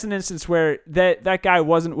 that's an instance where that guy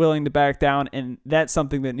wasn't willing to back down, and that's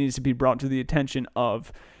something that needs to be brought to the attention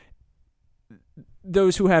of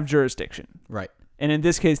those who have jurisdiction. Right. And in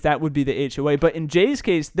this case, that would be the HOA. But in Jay's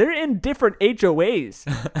case, they're in different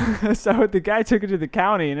HOAs. So the guy took it to the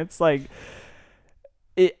county, and it's like,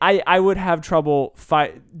 I would have trouble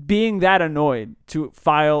being that annoyed to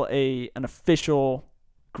file an official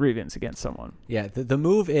grievance against someone. Yeah, the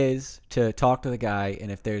move is to talk to the guy,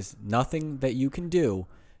 and if there's nothing that you can do,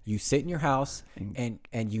 you sit in your house and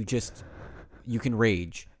you can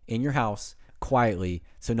rage in your house quietly,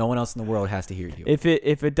 so no one else in the world has to hear you. If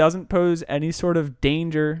it doesn't pose any sort of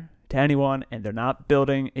danger to anyone, and they're not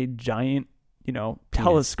building a giant,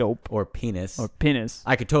 telescope or penis.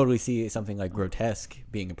 I could totally see something like grotesque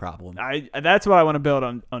being a problem. That's what I want to build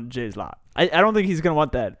on Jay's lot. I don't think he's gonna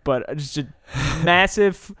want that, but just a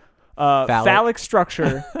massive phallic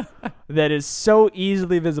structure that is so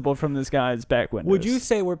easily visible from this guy's back windows. Would you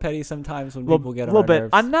say we're petty sometimes when people get on our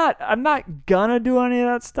nerves? I'm not gonna do any of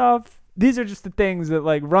that stuff. These are just the things that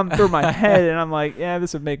like run through my head, and I'm like, yeah,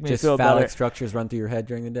 this would make me feel better. Just phallic structures run through your head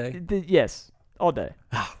during the day? Yes, all day.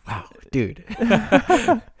 Oh, wow, dude.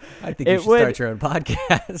 I think you should start your own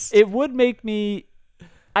podcast. It would make me...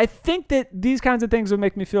 I think that these kinds of things would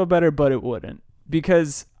make me feel better, but it wouldn't.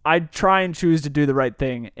 Because I'd try and choose to do the right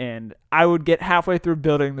thing, and I would get halfway through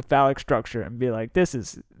building the phallic structure and be like, this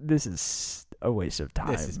is a waste of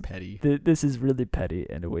time. This is petty. This is really petty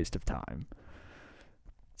and a waste of time.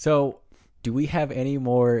 So, do we have any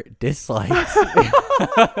more dislikes?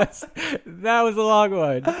 That was a long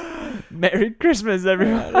one. Merry Christmas,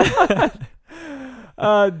 everyone.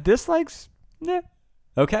 Dislikes? Nah.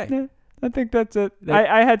 Okay. Nah. I think that's it.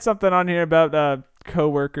 I had something on here about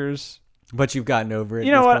coworkers. But you've gotten over it.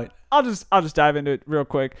 You know what? Point. I'll just dive into it real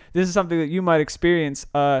quick. This is something that you might experience.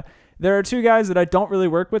 There are two guys that I don't really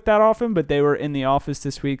work with that often, but they were in the office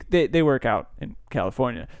this week. They work out in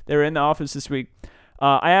California. They were in the office this week.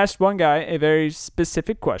 I asked one guy a very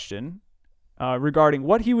specific question regarding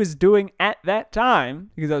what he was doing at that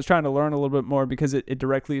time, because I was trying to learn a little bit more because it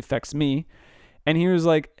directly affects me. And he was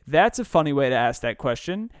like, that's a funny way to ask that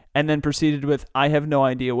question, and then proceeded with, I have no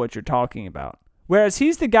idea what you're talking about. Whereas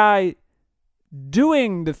he's the guy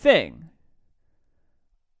doing the thing.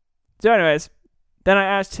 So anyways, then I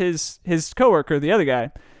asked his coworker, the other guy,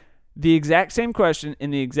 the exact same question in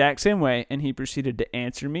the exact same way, and he proceeded to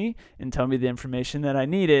answer me and tell me the information that I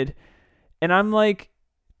needed. And I'm like,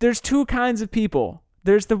 there's two kinds of people.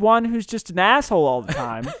 There's the one who's just an asshole all the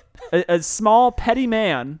time, a small, petty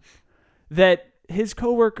man that his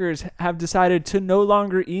coworkers have decided to no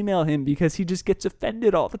longer email him because he just gets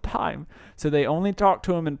offended all the time. So they only talk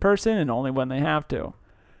to him in person and only when they have to.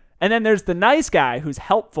 And then there's the nice guy who's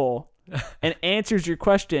helpful and answers your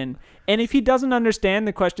question. And if he doesn't understand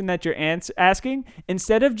the question that you're asking,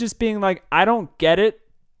 instead of just being like, I don't get it,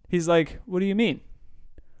 he's like, what do you mean?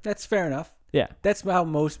 That's fair enough. Yeah. That's how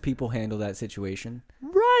most people handle that situation.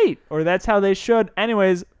 Right. Or that's how they should.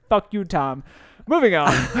 Anyways, fuck you, Tom. Moving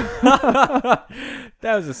on. That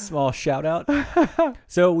was a small shout out.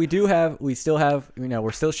 So we're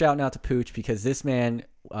still shouting out to Pooch because this man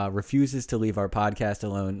refuses to leave our podcast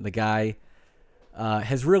alone. The guy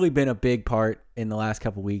has really been a big part in the last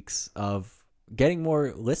couple weeks of getting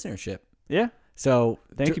more listenership. Yeah. So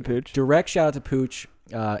thank you, Pooch. Direct shout out to Pooch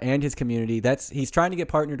and his community. He's trying to get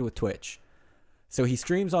partnered with Twitch. So he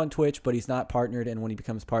streams on Twitch, but he's not partnered. And when he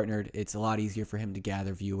becomes partnered, it's a lot easier for him to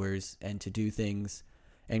gather viewers and to do things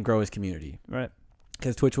and grow his community. Right.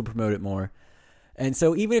 Because Twitch will promote it more. And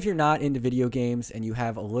so even if you're not into video games and you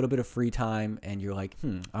have a little bit of free time and you're like,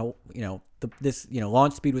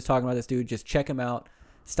 Launch Speed was talking about this dude, just check him out,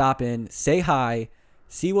 stop in, say hi,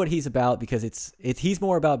 see what he's about, because he's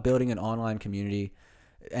more about building an online community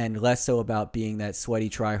and less so about being that sweaty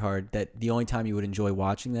tryhard that the only time you would enjoy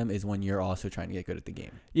watching them is when you're also trying to get good at the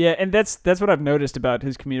game. Yeah, and that's what I've noticed about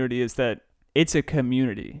his community is that it's a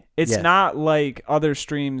community. It's not like other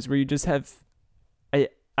streams where you just have I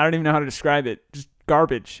don't even know how to describe it, just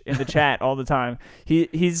garbage in the chat all the time.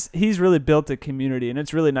 He's really built a community, and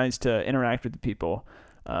it's really nice to interact with the people.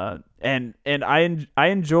 And I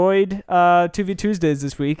enjoyed 2v Tuesdays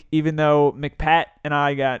this week, even though McPat and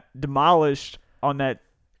I got demolished on that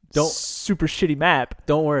super shitty map.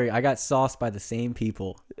 Don't worry, I got sauced by the same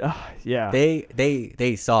people. Yeah,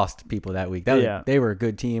 they sauced people that week. They were a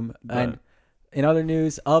good team. And in other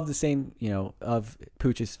news of the same, of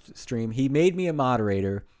Pooch's stream, he made me a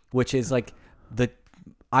moderator, which is like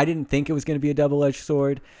I didn't think it was going to be a double-edged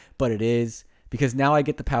sword, but it is, because now I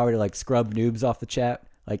get the power to like scrub noobs off the chat.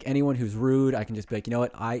 Like anyone who's rude, I can just be like, you know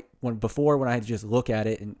what? When I had to just look at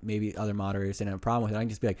it and maybe other moderators didn't have a problem with it, I can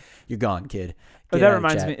just be like, you're gone, kid. But that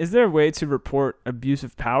reminds me, is there a way to report abuse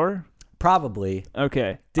of power? Probably.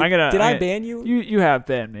 Okay. Did I ban you? You have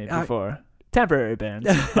banned me before. Temporary bans,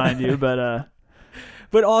 mind you, but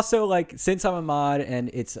But also, like, since I'm a mod and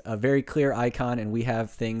it's a very clear icon and we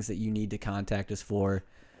have things that you need to contact us for,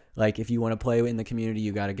 like if you want to play in the community,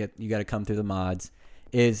 you got to come through the mods.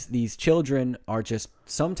 Is these children are just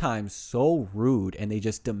sometimes so rude and they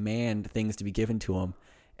just demand things to be given to them.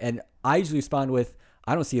 And I usually respond with,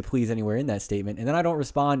 I don't see a please anywhere in that statement. And then I don't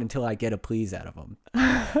respond until I get a please out of them.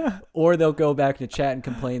 Or they'll go back to chat and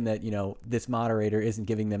complain that, this moderator isn't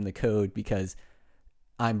giving them the code because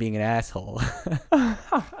I'm being an asshole.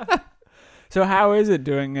 So how is it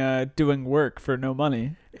doing work for no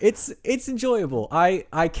money? It's enjoyable.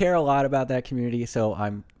 I care a lot about that community, so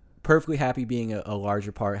I'm perfectly happy being a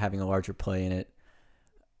larger part, having a larger play in it.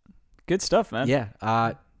 Good stuff, man.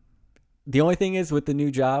 Yeah. The only thing is with the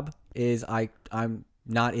new job is I'm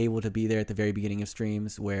not able to be there at the very beginning of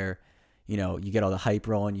streams where, you get all the hype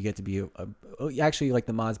rolling. You get to be actually, like,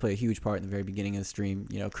 the mods play a huge part in the very beginning of the stream,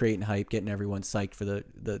 creating hype, getting everyone psyched for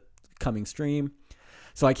the coming stream.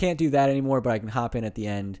 So I can't do that anymore, but I can hop in at the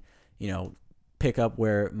end, pick up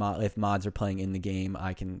where if mods are playing in the game,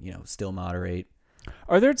 I can, still moderate.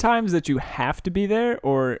 Are there times that you have to be there,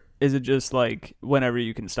 or is it just like whenever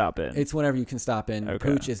you can stop in? It's whenever you can stop in. Okay.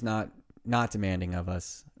 Pooch is not demanding of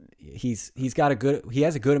us. He has a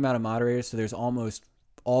good amount of moderators, so there's almost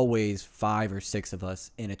always 5 or 6 of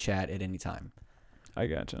us in a chat at any time. I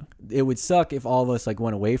gotcha. It would suck if all of us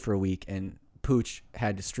went away for a week and Pooch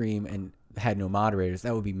had to stream and had no moderators.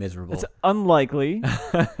 That would be miserable. It's unlikely,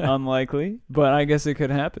 but I guess it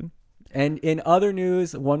could happen. And in other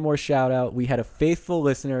news, one more shout out. We had a faithful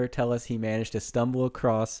listener tell us he managed to stumble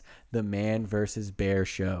across the Man vs. Bear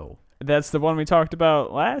show. That's the one we talked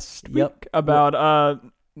about last week? Yep. About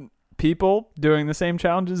people doing the same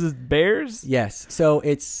challenges as bears? Yes. So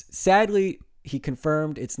sadly, he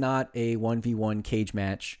confirmed it's not a 1v1 cage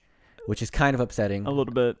match, which is kind of upsetting. A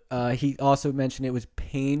little bit. He also mentioned it was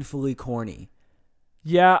painfully corny.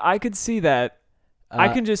 Yeah, I could see that. I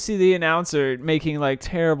can just see the announcer making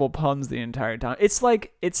terrible puns the entire time. It's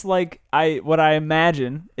like what I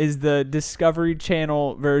imagine is the Discovery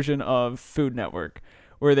Channel version of Food Network,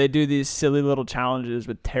 where they do these silly little challenges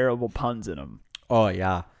with terrible puns in them. Oh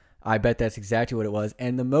yeah, I bet that's exactly what it was.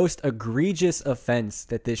 And the most egregious offense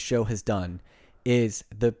that this show has done is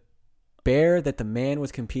the bear that the man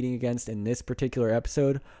was competing against in this particular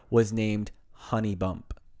episode was named Honey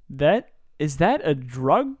Bump. Is that a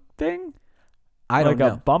drug thing? I don't know.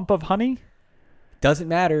 Like a bump of honey? Doesn't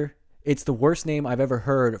matter. It's the worst name I've ever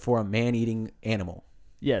heard for a man-eating animal.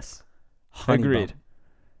 Yes. Honey Agreed. Bump.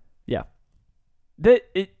 Yeah.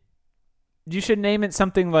 You should name it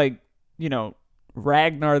something like,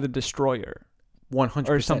 Ragnar the Destroyer. 100%.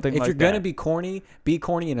 Or something like that. If you're going to be corny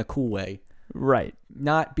in a cool way. Right.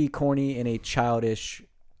 Not be corny in a childish,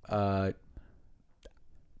 I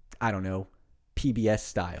don't know, PBS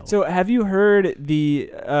style. So have you heard the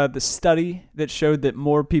study that showed that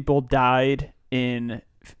more people died in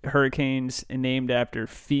hurricanes named after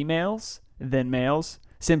females than males,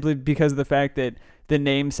 simply because of the fact that the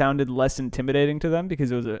name sounded less intimidating to them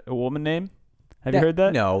because it was a woman name? Have you heard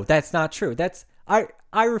that? No, that's not true.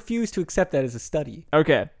 I refuse to accept that as a study.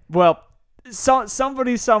 Okay. Well,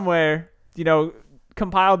 somebody somewhere,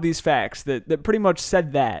 compiled these facts that pretty much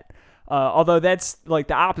said that. Although that's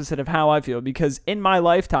the opposite of how I feel, because in my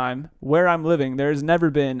lifetime, where I'm living, there's never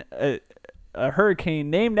been a hurricane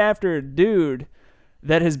named after a dude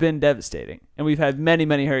that has been devastating. And we've had many,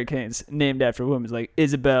 many hurricanes named after women, like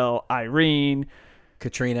Isabel, Irene,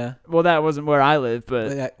 Katrina. Well, that wasn't where I live,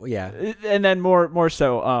 but yeah. And then more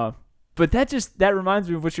so. But that reminds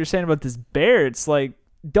me of what you're saying about this bear. It's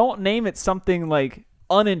don't name it something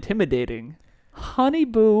unintimidating. Honey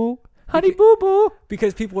Boo. Honey Boo Boo.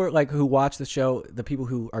 Because people are who watch the show, the people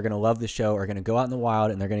who are going to love the show are going to go out in the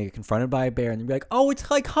wild and they're going to get confronted by a bear and they'll be like, oh,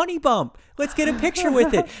 it's like Honey Bump. Let's get a picture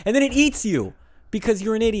with it. And then it eats you because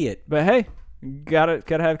you're an idiot. But hey, gotta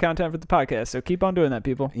have content for the podcast. So keep on doing that,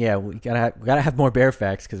 people. Yeah, we gotta have more bear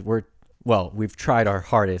facts because we've tried our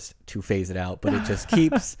hardest to phase it out, but it just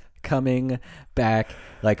keeps coming back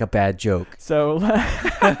like a bad joke. So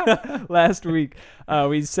last week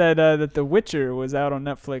we said that The Witcher was out on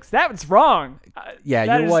Netflix. That was wrong. Yeah,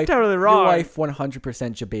 that your is wife totally wrong. Your wife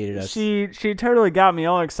 100% debated us. She totally got me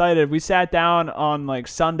all excited. We sat down on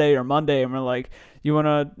Sunday or Monday and we're like, you want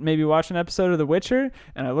to maybe watch an episode of The Witcher?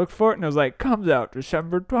 And I looked for it and it was like, comes out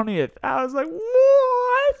December 20th. I was like,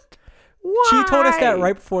 what? Why? She told us that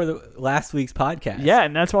right before the last week's podcast. Yeah,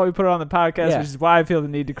 and that's why we put it on the podcast, Yeah. which is why I feel the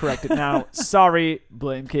need to correct it now. Sorry,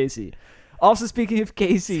 blame Casey. Also, speaking of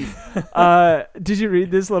Casey, did you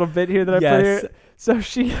read this little bit here that I put here? So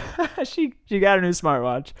she got a new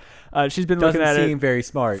smartwatch. She's been looking at it. Doesn't seem very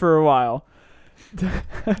smart for a while.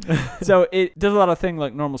 So it does a lot of things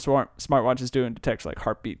like normal smartwatches do and detects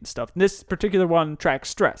heartbeat and stuff. And this particular one tracks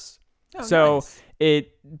stress. So nice.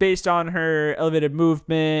 it, based on her elevated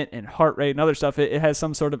movement and heart rate and other stuff, it has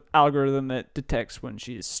some sort of algorithm that detects when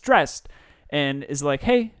she is stressed and is like,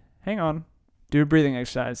 hey, hang on, do a breathing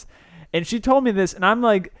exercise. And she told me this, and I'm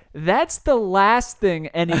like, that's the last thing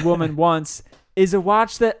any woman wants, is a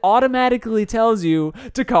watch that automatically tells you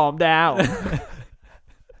to calm down.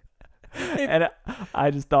 And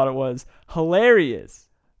I just thought it was hilarious.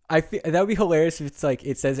 I feel that would be hilarious if it's like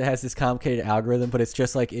it says it has this complicated algorithm, but it's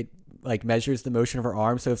just like it like measures the motion of her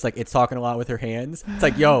arm, so it's like it's talking a lot with her hands. It's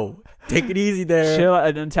like, yo, take it easy there. Chill.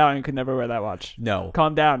 An Italian could never wear that watch. No.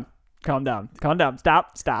 Calm down. Calm down. Calm down.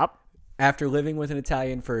 Stop. After living with an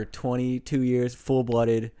Italian for 22 years,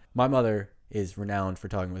 full-blooded, my mother is renowned for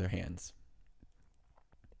talking with her hands.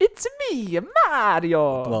 It's me,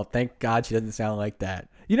 Mario. Well, thank God she doesn't sound like that.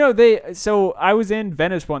 You know, so I was in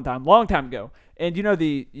Venice one time, long time ago, and you know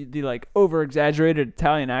the like over-exaggerated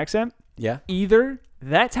Italian accent? Yeah? Either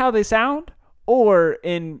that's how they sound, or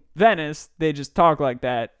in Venice, they just talk like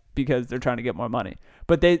that because they're trying to get more money.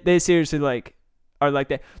 But they seriously like are like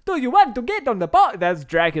that. Do you want to get on the boat? That's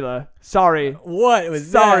Dracula. Sorry. What was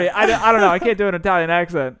Sorry. that? I don't know. I can't do an Italian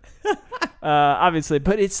accent. Obviously.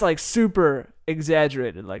 But it's like super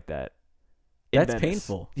exaggerated like that. in That's Venice.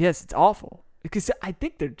 painful. Yes, it's awful. Because I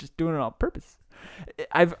think they're just doing it on purpose.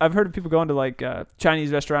 I've heard of people going to like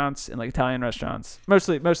Chinese restaurants and like Italian restaurants,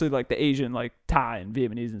 mostly like the Asian, like Thai and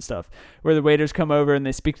Vietnamese and stuff, where the waiters come over and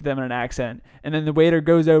they speak to them in an accent, and then the waiter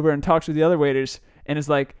goes over and talks with the other waiters and is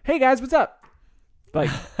like, "Hey guys, what's up?" Like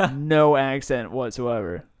no accent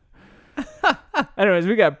whatsoever. Anyways,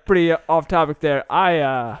 we got pretty off topic there.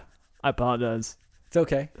 I apologize. It's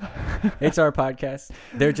okay. It's our podcast.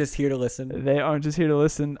 They're just here to listen. They aren't just here to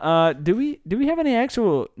listen. Do we have any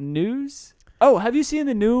actual news? Oh, have you seen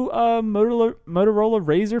the new Motorola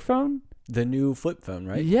Razr phone? The new flip phone,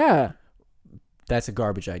 right? Yeah. That's a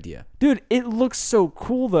garbage idea. Dude, it looks so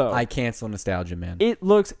cool though. I cancel nostalgia, man. It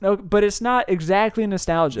looks but it's not exactly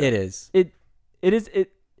nostalgia. It is.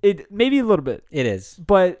 It maybe a little bit. It is.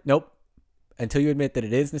 But Nope. Until you admit that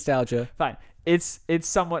it is nostalgia. fine. It's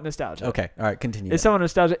somewhat nostalgia. Okay. All right. Continue. It's somewhat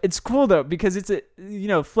nostalgia. It's cool though because it's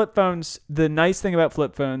flip phones. The nice thing about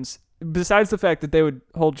flip phones, besides the fact that they would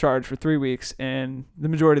hold charge for 3 weeks and the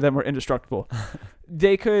majority of them were indestructible,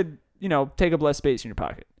 they could take up less space in your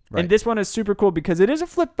pocket. Right. And this one is super cool because it is a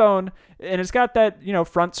flip phone and it's got that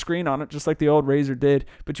front screen on it just like the old Razr did.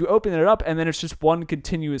 But you open it up and then it's just one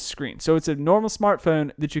continuous screen. So it's a normal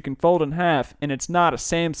smartphone that you can fold in half, and it's not a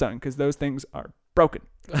Samsung because those things are broken.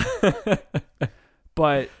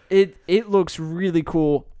 But it looks really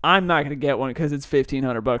cool. I'm not gonna get one because it's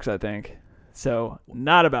 $1,500, I think. So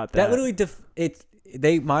not about that. That literally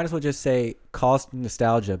they might as well just say cost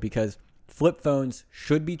nostalgia, because flip phones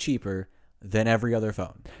should be cheaper than every other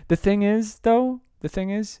phone. The thing is,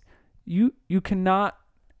 you cannot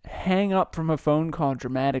hang up from a phone call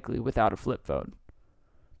dramatically without a flip phone.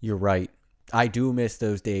 You're right. I do miss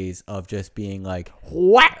those days of just being like,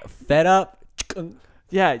 What? fed up.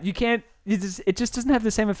 Yeah, you can't. It just doesn't have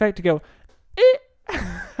the same effect to go.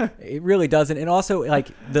 It really doesn't. And also, like,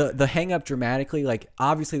 the hang up dramatically, like,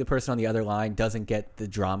 obviously the person on the other line doesn't get the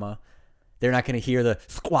drama. They're not going to hear the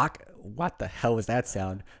squawk. What the hell was that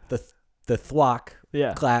sound? The thwack,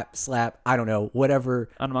 Yeah. clap, slap, I don't know, whatever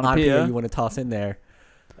Onomatopoeia you want to toss in there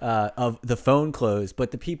of the phone close.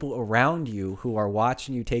 But the people around you who are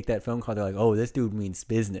watching you take that phone call, they're like, oh, this dude means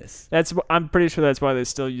business. I'm pretty sure that's why they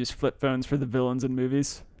still use flip phones for the villains in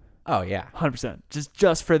movies. Oh, yeah. 100%.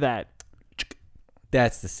 Just for that.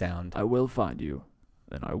 That's the sound. I will find you,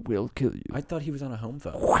 and I will kill you. I thought he was on a home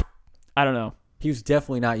phone. I don't know. He was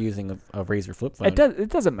definitely not using a Razr flip phone. It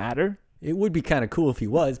doesn't matter. It would be kind of cool if he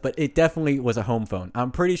was, but it definitely was a home phone.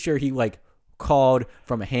 I'm pretty sure he like called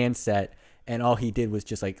from a handset, and all he did was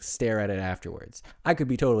just like stare at it afterwards. I could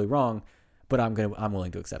be totally wrong, but I'm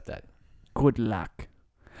willing to accept that. Good luck.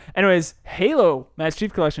 Anyways, Halo Master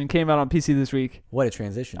Chief Collection came out on PC this week. What a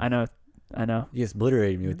transition. I know. You just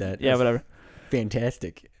obliterated me with that. Yeah, That's whatever.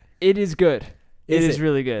 It It is good. It Is is it?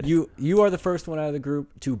 really good. You are the first one out of the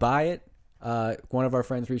group to buy it. One of our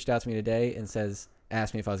friends reached out to me today and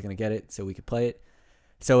asked me if I was going to get it so we could play it.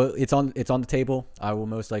 So it's on the table. I will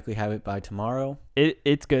most likely have it by tomorrow.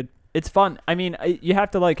 It's good. It's fun. I mean, you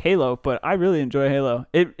have to like Halo, but I really enjoy Halo.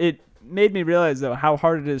 It made me realize though how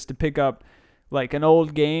hard it is to pick up like an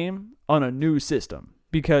old game on a new system,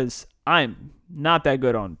 because I'm not that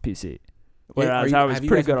good on PC. Whereas I was have you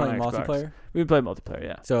pretty guys been good on playing Xbox. multiplayer? We play multiplayer,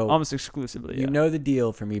 yeah. So almost exclusively. you Yeah. know the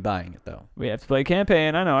deal for me buying it though. We have to play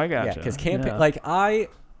campaign. I know. I got Yeah, because campaign, like I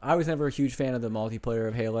was never a huge fan of the multiplayer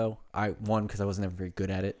of Halo. One, because I was never very good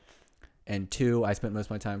at it, and two, I spent most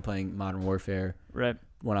of my time playing Modern Warfare. right.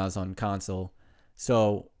 when I was on console.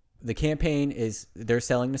 So the campaign is they're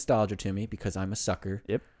selling nostalgia to me because I'm a sucker.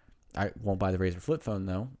 Yep. I won't buy the Razer flip phone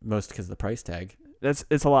though, most because of the price tag. It's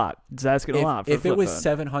a lot. It's asking a lot. For if a it was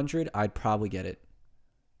flip phone. $700, I'd probably get it.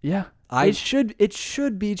 Yeah, it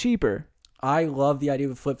should be cheaper. I love the idea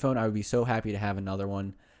of a flip phone. I would be so happy to have another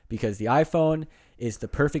one because the iPhone is the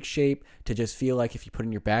perfect shape to just feel like if you put it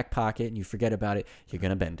in your back pocket and you forget about it, you're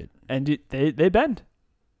gonna bend it. And they bend.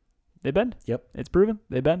 They bend. Yep, it's proven.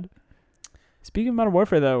 They bend. Speaking of Modern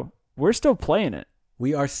Warfare, though, we're still playing it.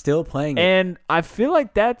 We are still playing it, and I feel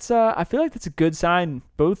like that's a good sign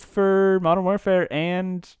both for Modern Warfare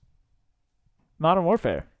and Modern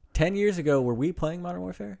Warfare. 10 years ago, were we playing Modern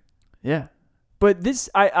Warfare? Yeah. But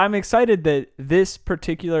I'm excited that this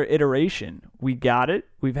particular iteration, we got it.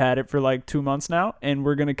 We've had it for like 2 months now, and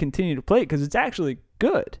we're going to continue to play it because it's actually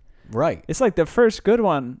good. Right. It's like the first good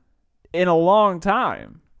one in a long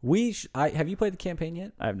time. Have you played the campaign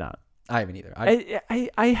yet? I have not. I haven't either.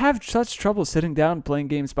 I have such trouble sitting down playing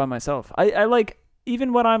games by myself. I like,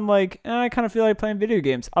 even when I'm like, I kind of feel like playing video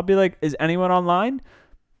games, I'll be like, is anyone online?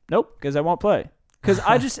 Nope, because I won't play. Because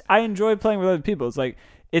I enjoy playing with other people. It's like,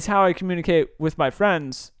 it's how I communicate with my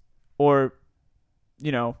friends or,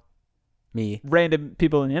 me, random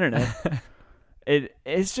people on the internet.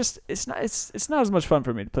 It's not as much fun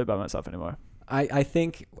for me to play by myself anymore. I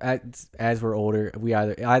think as we're older, we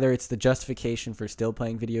either it's the justification for still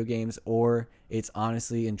playing video games, or it's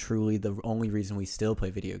honestly and truly the only reason we still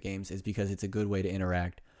play video games is because it's a good way to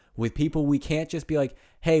interact with people. We can't just be like,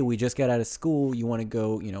 hey, we just got out of school, you want to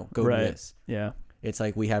go, go right. do this. Yeah. It's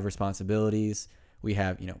like we have responsibilities. We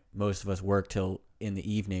have, most of us work till in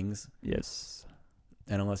the evenings. Yes.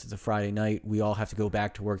 And unless it's a Friday night, we all have to go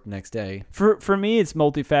back to work the next day. For me, it's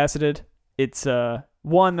multifaceted. It's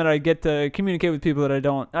one that I get to communicate with people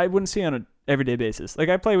that I wouldn't see on an everyday basis. Like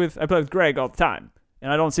I play with Greg all the time,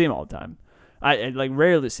 and I don't see him all the time. I like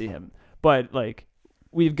rarely see him, but like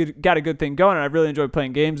we've got a good thing going, and I really enjoy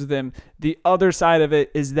playing games with him. The other side of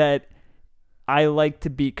it is that I like to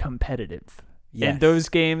be competitive. Yes. And those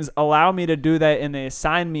games allow me to do that, and they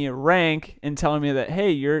assign me a rank and telling me that, hey,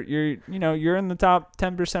 you're in the top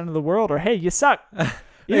 10% of the world, or hey, you suck.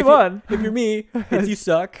 Either one. If you're me, it's you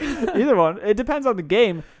suck. Either one. It depends on the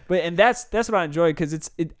game, and that's what I enjoy because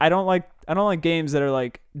I don't like games that are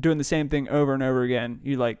like doing the same thing over and over again.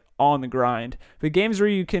 You like on the grind. But games where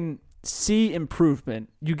you can see improvement,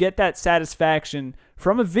 you get that satisfaction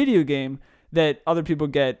from a video game that other people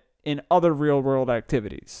get in other real world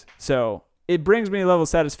activities. So it brings me a level of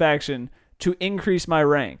satisfaction to increase my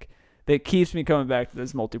rank that keeps me coming back to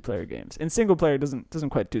those multiplayer games. And single player doesn't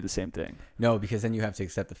quite do the same thing. No, because then you have to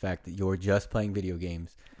accept the fact that you're just playing video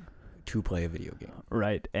games to play a video game.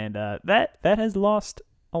 Right, and that has lost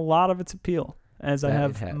a lot of its appeal as I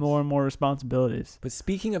have more and more responsibilities. But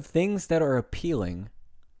speaking of things that are appealing,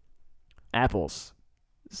 apples.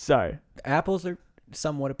 Sorry, apples are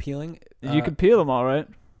somewhat appealing. You can peel them all right.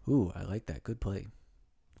 Ooh, I like that. Good play.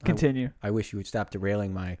 Continue. I wish you would stop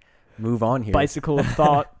derailing my move on here. Bicycle of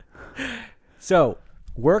thought. So,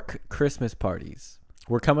 work Christmas parties.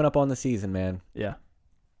 We're coming up on the season, man. Yeah.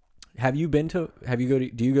 Do you go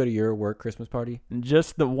to your work Christmas party?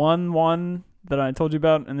 Just the one that I told you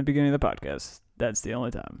about in the beginning of the podcast. That's the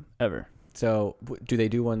only time ever. So, do they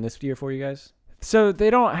do one this year for you guys? So they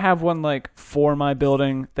don't have one like for my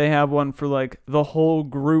building. They have one for like the whole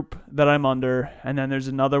group that I'm under, and then there's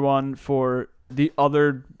another one for the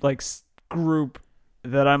other like group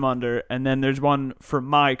that I'm under, and then there's one for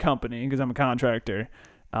my company because I'm a contractor,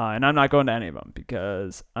 and I'm not going to any of them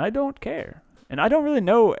because I don't care, and I don't really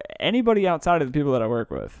know anybody outside of the people that I work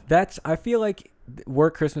with. I feel like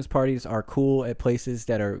work Christmas parties are cool at places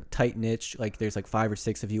that are tight niche. Like there's like 5 or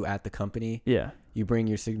 6 of you at the company. Yeah. You bring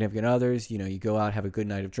your significant others. You go out, have a good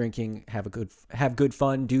night of drinking, have good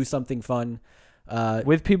fun, do something fun,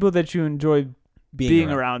 with people that you enjoy being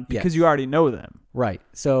around because you already know them. Right.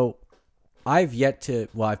 So I've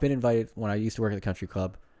been invited when I used to work at the country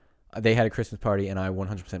club. They had a Christmas party and I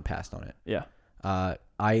 100% passed on it. Yeah.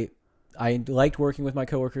 I liked working with my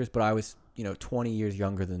coworkers, but I was, 20 years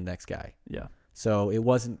younger than the next guy. Yeah. So it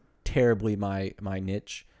wasn't terribly my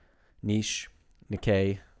niche,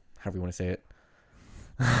 Nikkei, however you want to say it.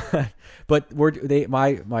 But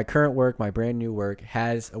my current work, my brand new work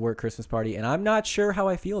has a work Christmas party, and I'm not sure how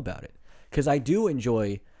I feel about it because I do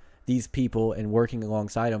enjoy these people and working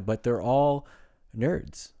alongside them, but they're all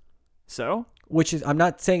nerds. So, which is, I'm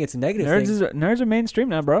not saying it's a negative thing. Nerds are mainstream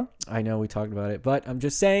now, bro. I know we talked about it, but I'm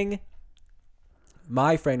just saying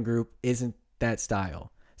my friend group isn't that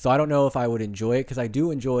style. So I don't know if I would enjoy it because I do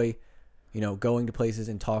enjoy, going to places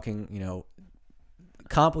and talking,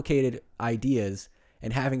 complicated ideas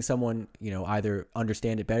and having someone, either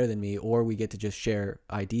understand it better than me or we get to just share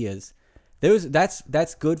ideas.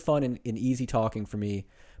 That's good fun and easy talking for me.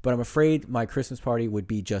 But I'm afraid my Christmas party would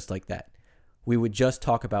be just like that. We would just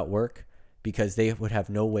talk about work because they would have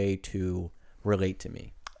no way to relate to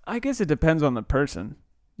me. I guess it depends on the person.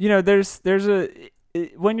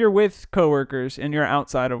 When you're with coworkers and you're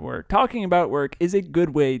outside of work, talking about work is a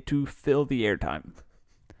good way to fill the airtime.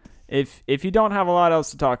 If you don't have a lot else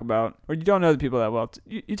to talk about, or you don't know the people that well,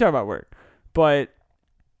 you talk about work. But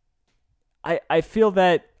I feel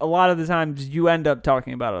that a lot of the times you end up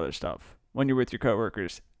talking about other stuff when you're with your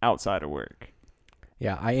coworkers outside of work.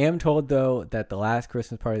 Yeah, I am told, though, that the last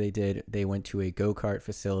Christmas party they did, they went to a go-kart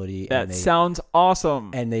facility. That sounds awesome.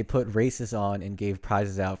 And they put races on and gave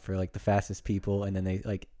prizes out for, the fastest people. And then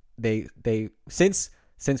they since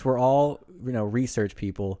we're all, research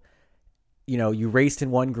people, you raced in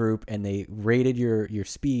one group and they rated your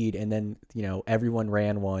speed. And then, everyone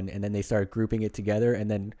ran one. And then they started grouping it together. And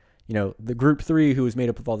then, the group 3, who was made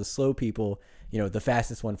up of all the slow people, the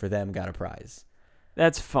fastest one for them got a prize.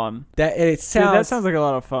 That's fun. That sounds like a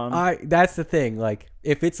lot of fun. That's the thing.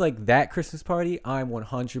 If it's like that Christmas party, I'm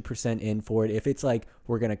 100% in for it. If it's like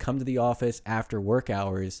we're gonna come to the office after work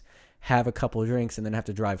hours, have a couple of drinks, and then have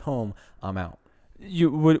to drive home, I'm out.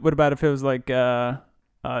 What about if it was like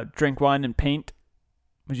drink wine and paint?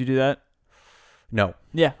 Would you do that? No.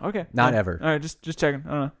 Yeah. Okay. Not ever. All right. Just checking. I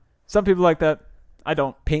don't know. Some people like that. I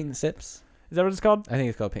don't. Paint and sips. Is that what it's called? I think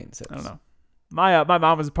it's called paint and sips. I don't know. My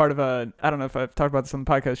mom was part of I don't know if I've talked about this on the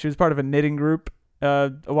podcast. She was part of a knitting group a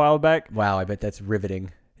while back. Wow, I bet that's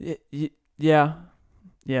riveting. Yeah.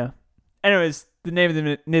 Anyways, the name of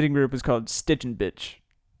the knitting group is called Stitch and Bitch.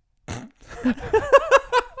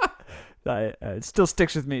 It still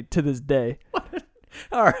sticks with me to this day.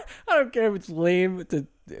 All right, I don't care if it's lame,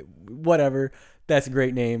 whatever. That's a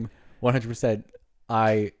great name. 100%.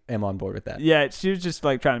 I am on board with that. Yeah, she was just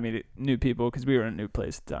trying to meet new people because we were in a new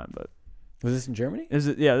place at the time, but. Was this in Germany? Yeah,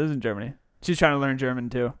 this is in Germany. She's trying to learn German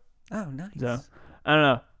too. Oh, nice. So I don't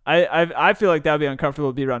know. I feel like that would be uncomfortable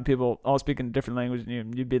to be around people all speaking a different language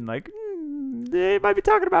and you'd be like, they might be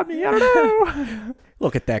talking about me. I don't know.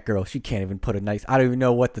 Look at that girl. She can't even put I don't even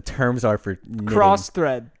know what the terms are for knitting. Cross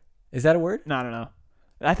thread. Is that a word? No, I don't know.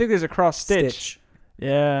 I think there's a cross stitch.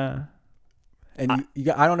 Yeah. And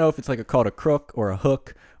I don't know if it's called a crook or a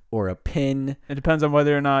hook or a pin. It depends on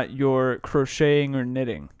whether or not you're crocheting or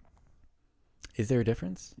knitting. Is there a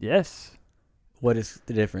difference? Yes. What is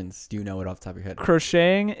the difference? Do you know it off the top of your head?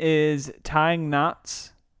 Crocheting is tying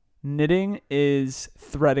knots. Knitting is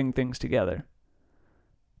threading things together.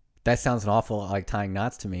 That sounds an awful lot like tying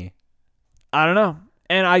knots to me. I don't know.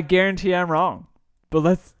 And I guarantee I'm wrong. But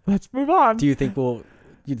let's move on. Do you think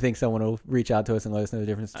you'd think someone will reach out to us and let us know the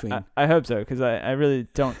difference between? I hope so, because I really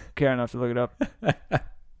don't care enough to look it up.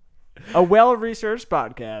 A well-researched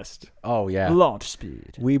podcast. Oh, yeah. Launch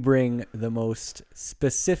Speed. We bring the most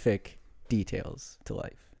specific details to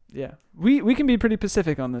life. Yeah. We can be pretty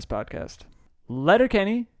specific on this podcast.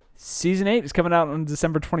 Letterkenny Season 8 is coming out on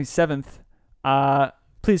December 27th.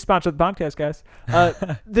 Please sponsor the podcast, guys.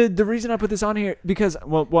 The reason I put this on here, because,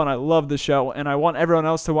 well, one, I love the show, and I want everyone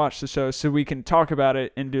else to watch the show so we can talk about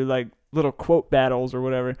it and do, little quote battles or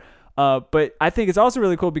whatever. But I think it's also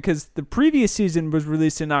really cool because the previous season was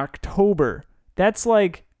released in October. That's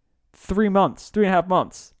 3.5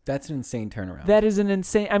 months. That's an insane turnaround. That is an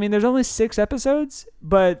insane. I mean, there's only 6 episodes,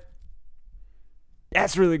 but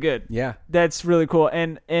that's really good. Yeah. That's really cool.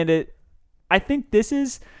 And I think this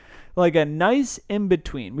is a nice in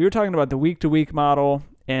between. We were talking about the week-to-week model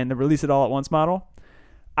and the release it all at once model.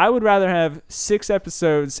 I would rather have 6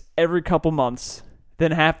 episodes every couple months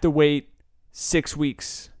than have to wait 6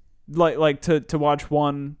 weeks. To watch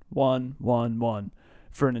one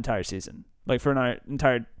for an entire season, for an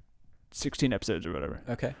entire 16 episodes or whatever.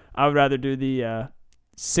 Okay. I would rather do the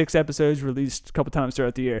 6 episodes released a couple times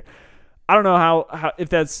throughout the year. I don't know how if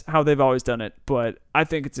that's how they've always done it, but I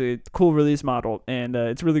think it's a cool release model, and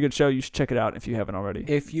it's a really good show. You should check it out if you haven't already.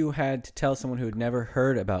 If you had to tell someone who had never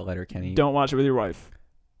heard about Letterkenny, don't watch it with your wife.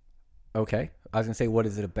 Okay. I was gonna say, what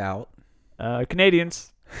is it about?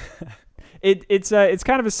 Canadians. It's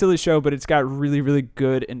kind of a silly show, but it's got really, really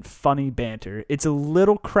good and funny banter. It's a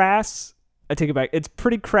little crass. I take it back. It's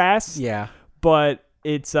pretty crass. Yeah. But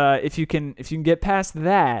it's if you can get past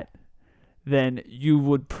that, then you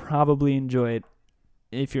would probably enjoy it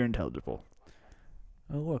if you're intelligible.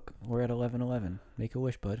 Oh, look, we're at 11:11. Make a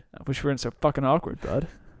wish, bud. I wish we weren't so fucking awkward, bud.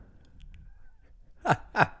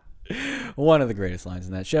 One of the greatest lines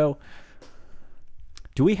in that show.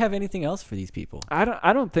 Do we have anything else for these people? I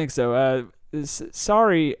don't think so.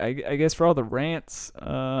 Sorry, I guess for all the rants.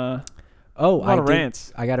 Oh, A lot of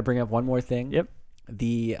rants. I got to bring up one more thing. Yep.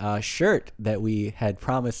 The shirt that we had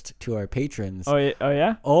promised to our patrons. Oh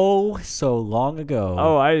yeah. Oh, so long ago.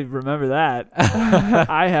 Oh, I remember that.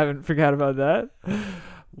 I haven't forgot about that.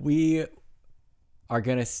 We are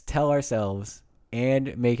going to tell ourselves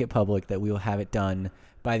and make it public that we will have it done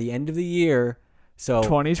by the end of the year. So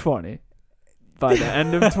 2020. By the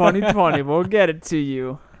end of 2020, we'll get it to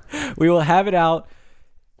you. we will have it out.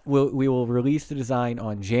 We will release the design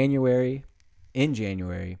in January,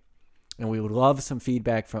 and we would love some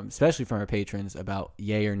feedback especially from our patrons about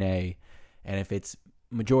yay or nay, and if it's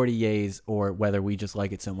majority yays or whether we just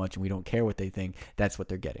like it so much and we don't care what they think, that's what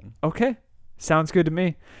they're getting. Okay, sounds good to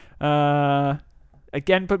me.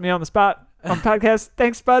 Again, put me on the spot on podcast.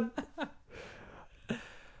 Thanks, bud.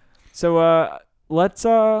 So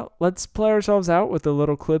let's play ourselves out with a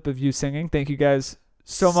little clip of you singing. Thank you guys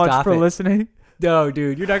so much Stop for it. listening. No,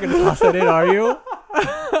 dude, you're not gonna toss that in, are you?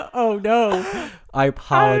 Oh no. I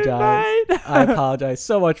apologize. I apologize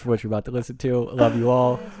so much for what you're about to listen to. Love you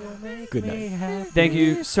all. Good night. Thank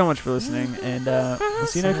you so much for listening, and we'll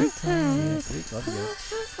see you next week. Love you.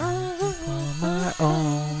 My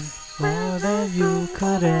own, more than you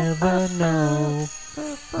could ever know.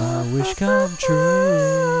 My wish come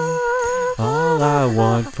true. All I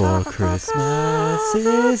want for Christmas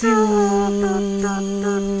is you.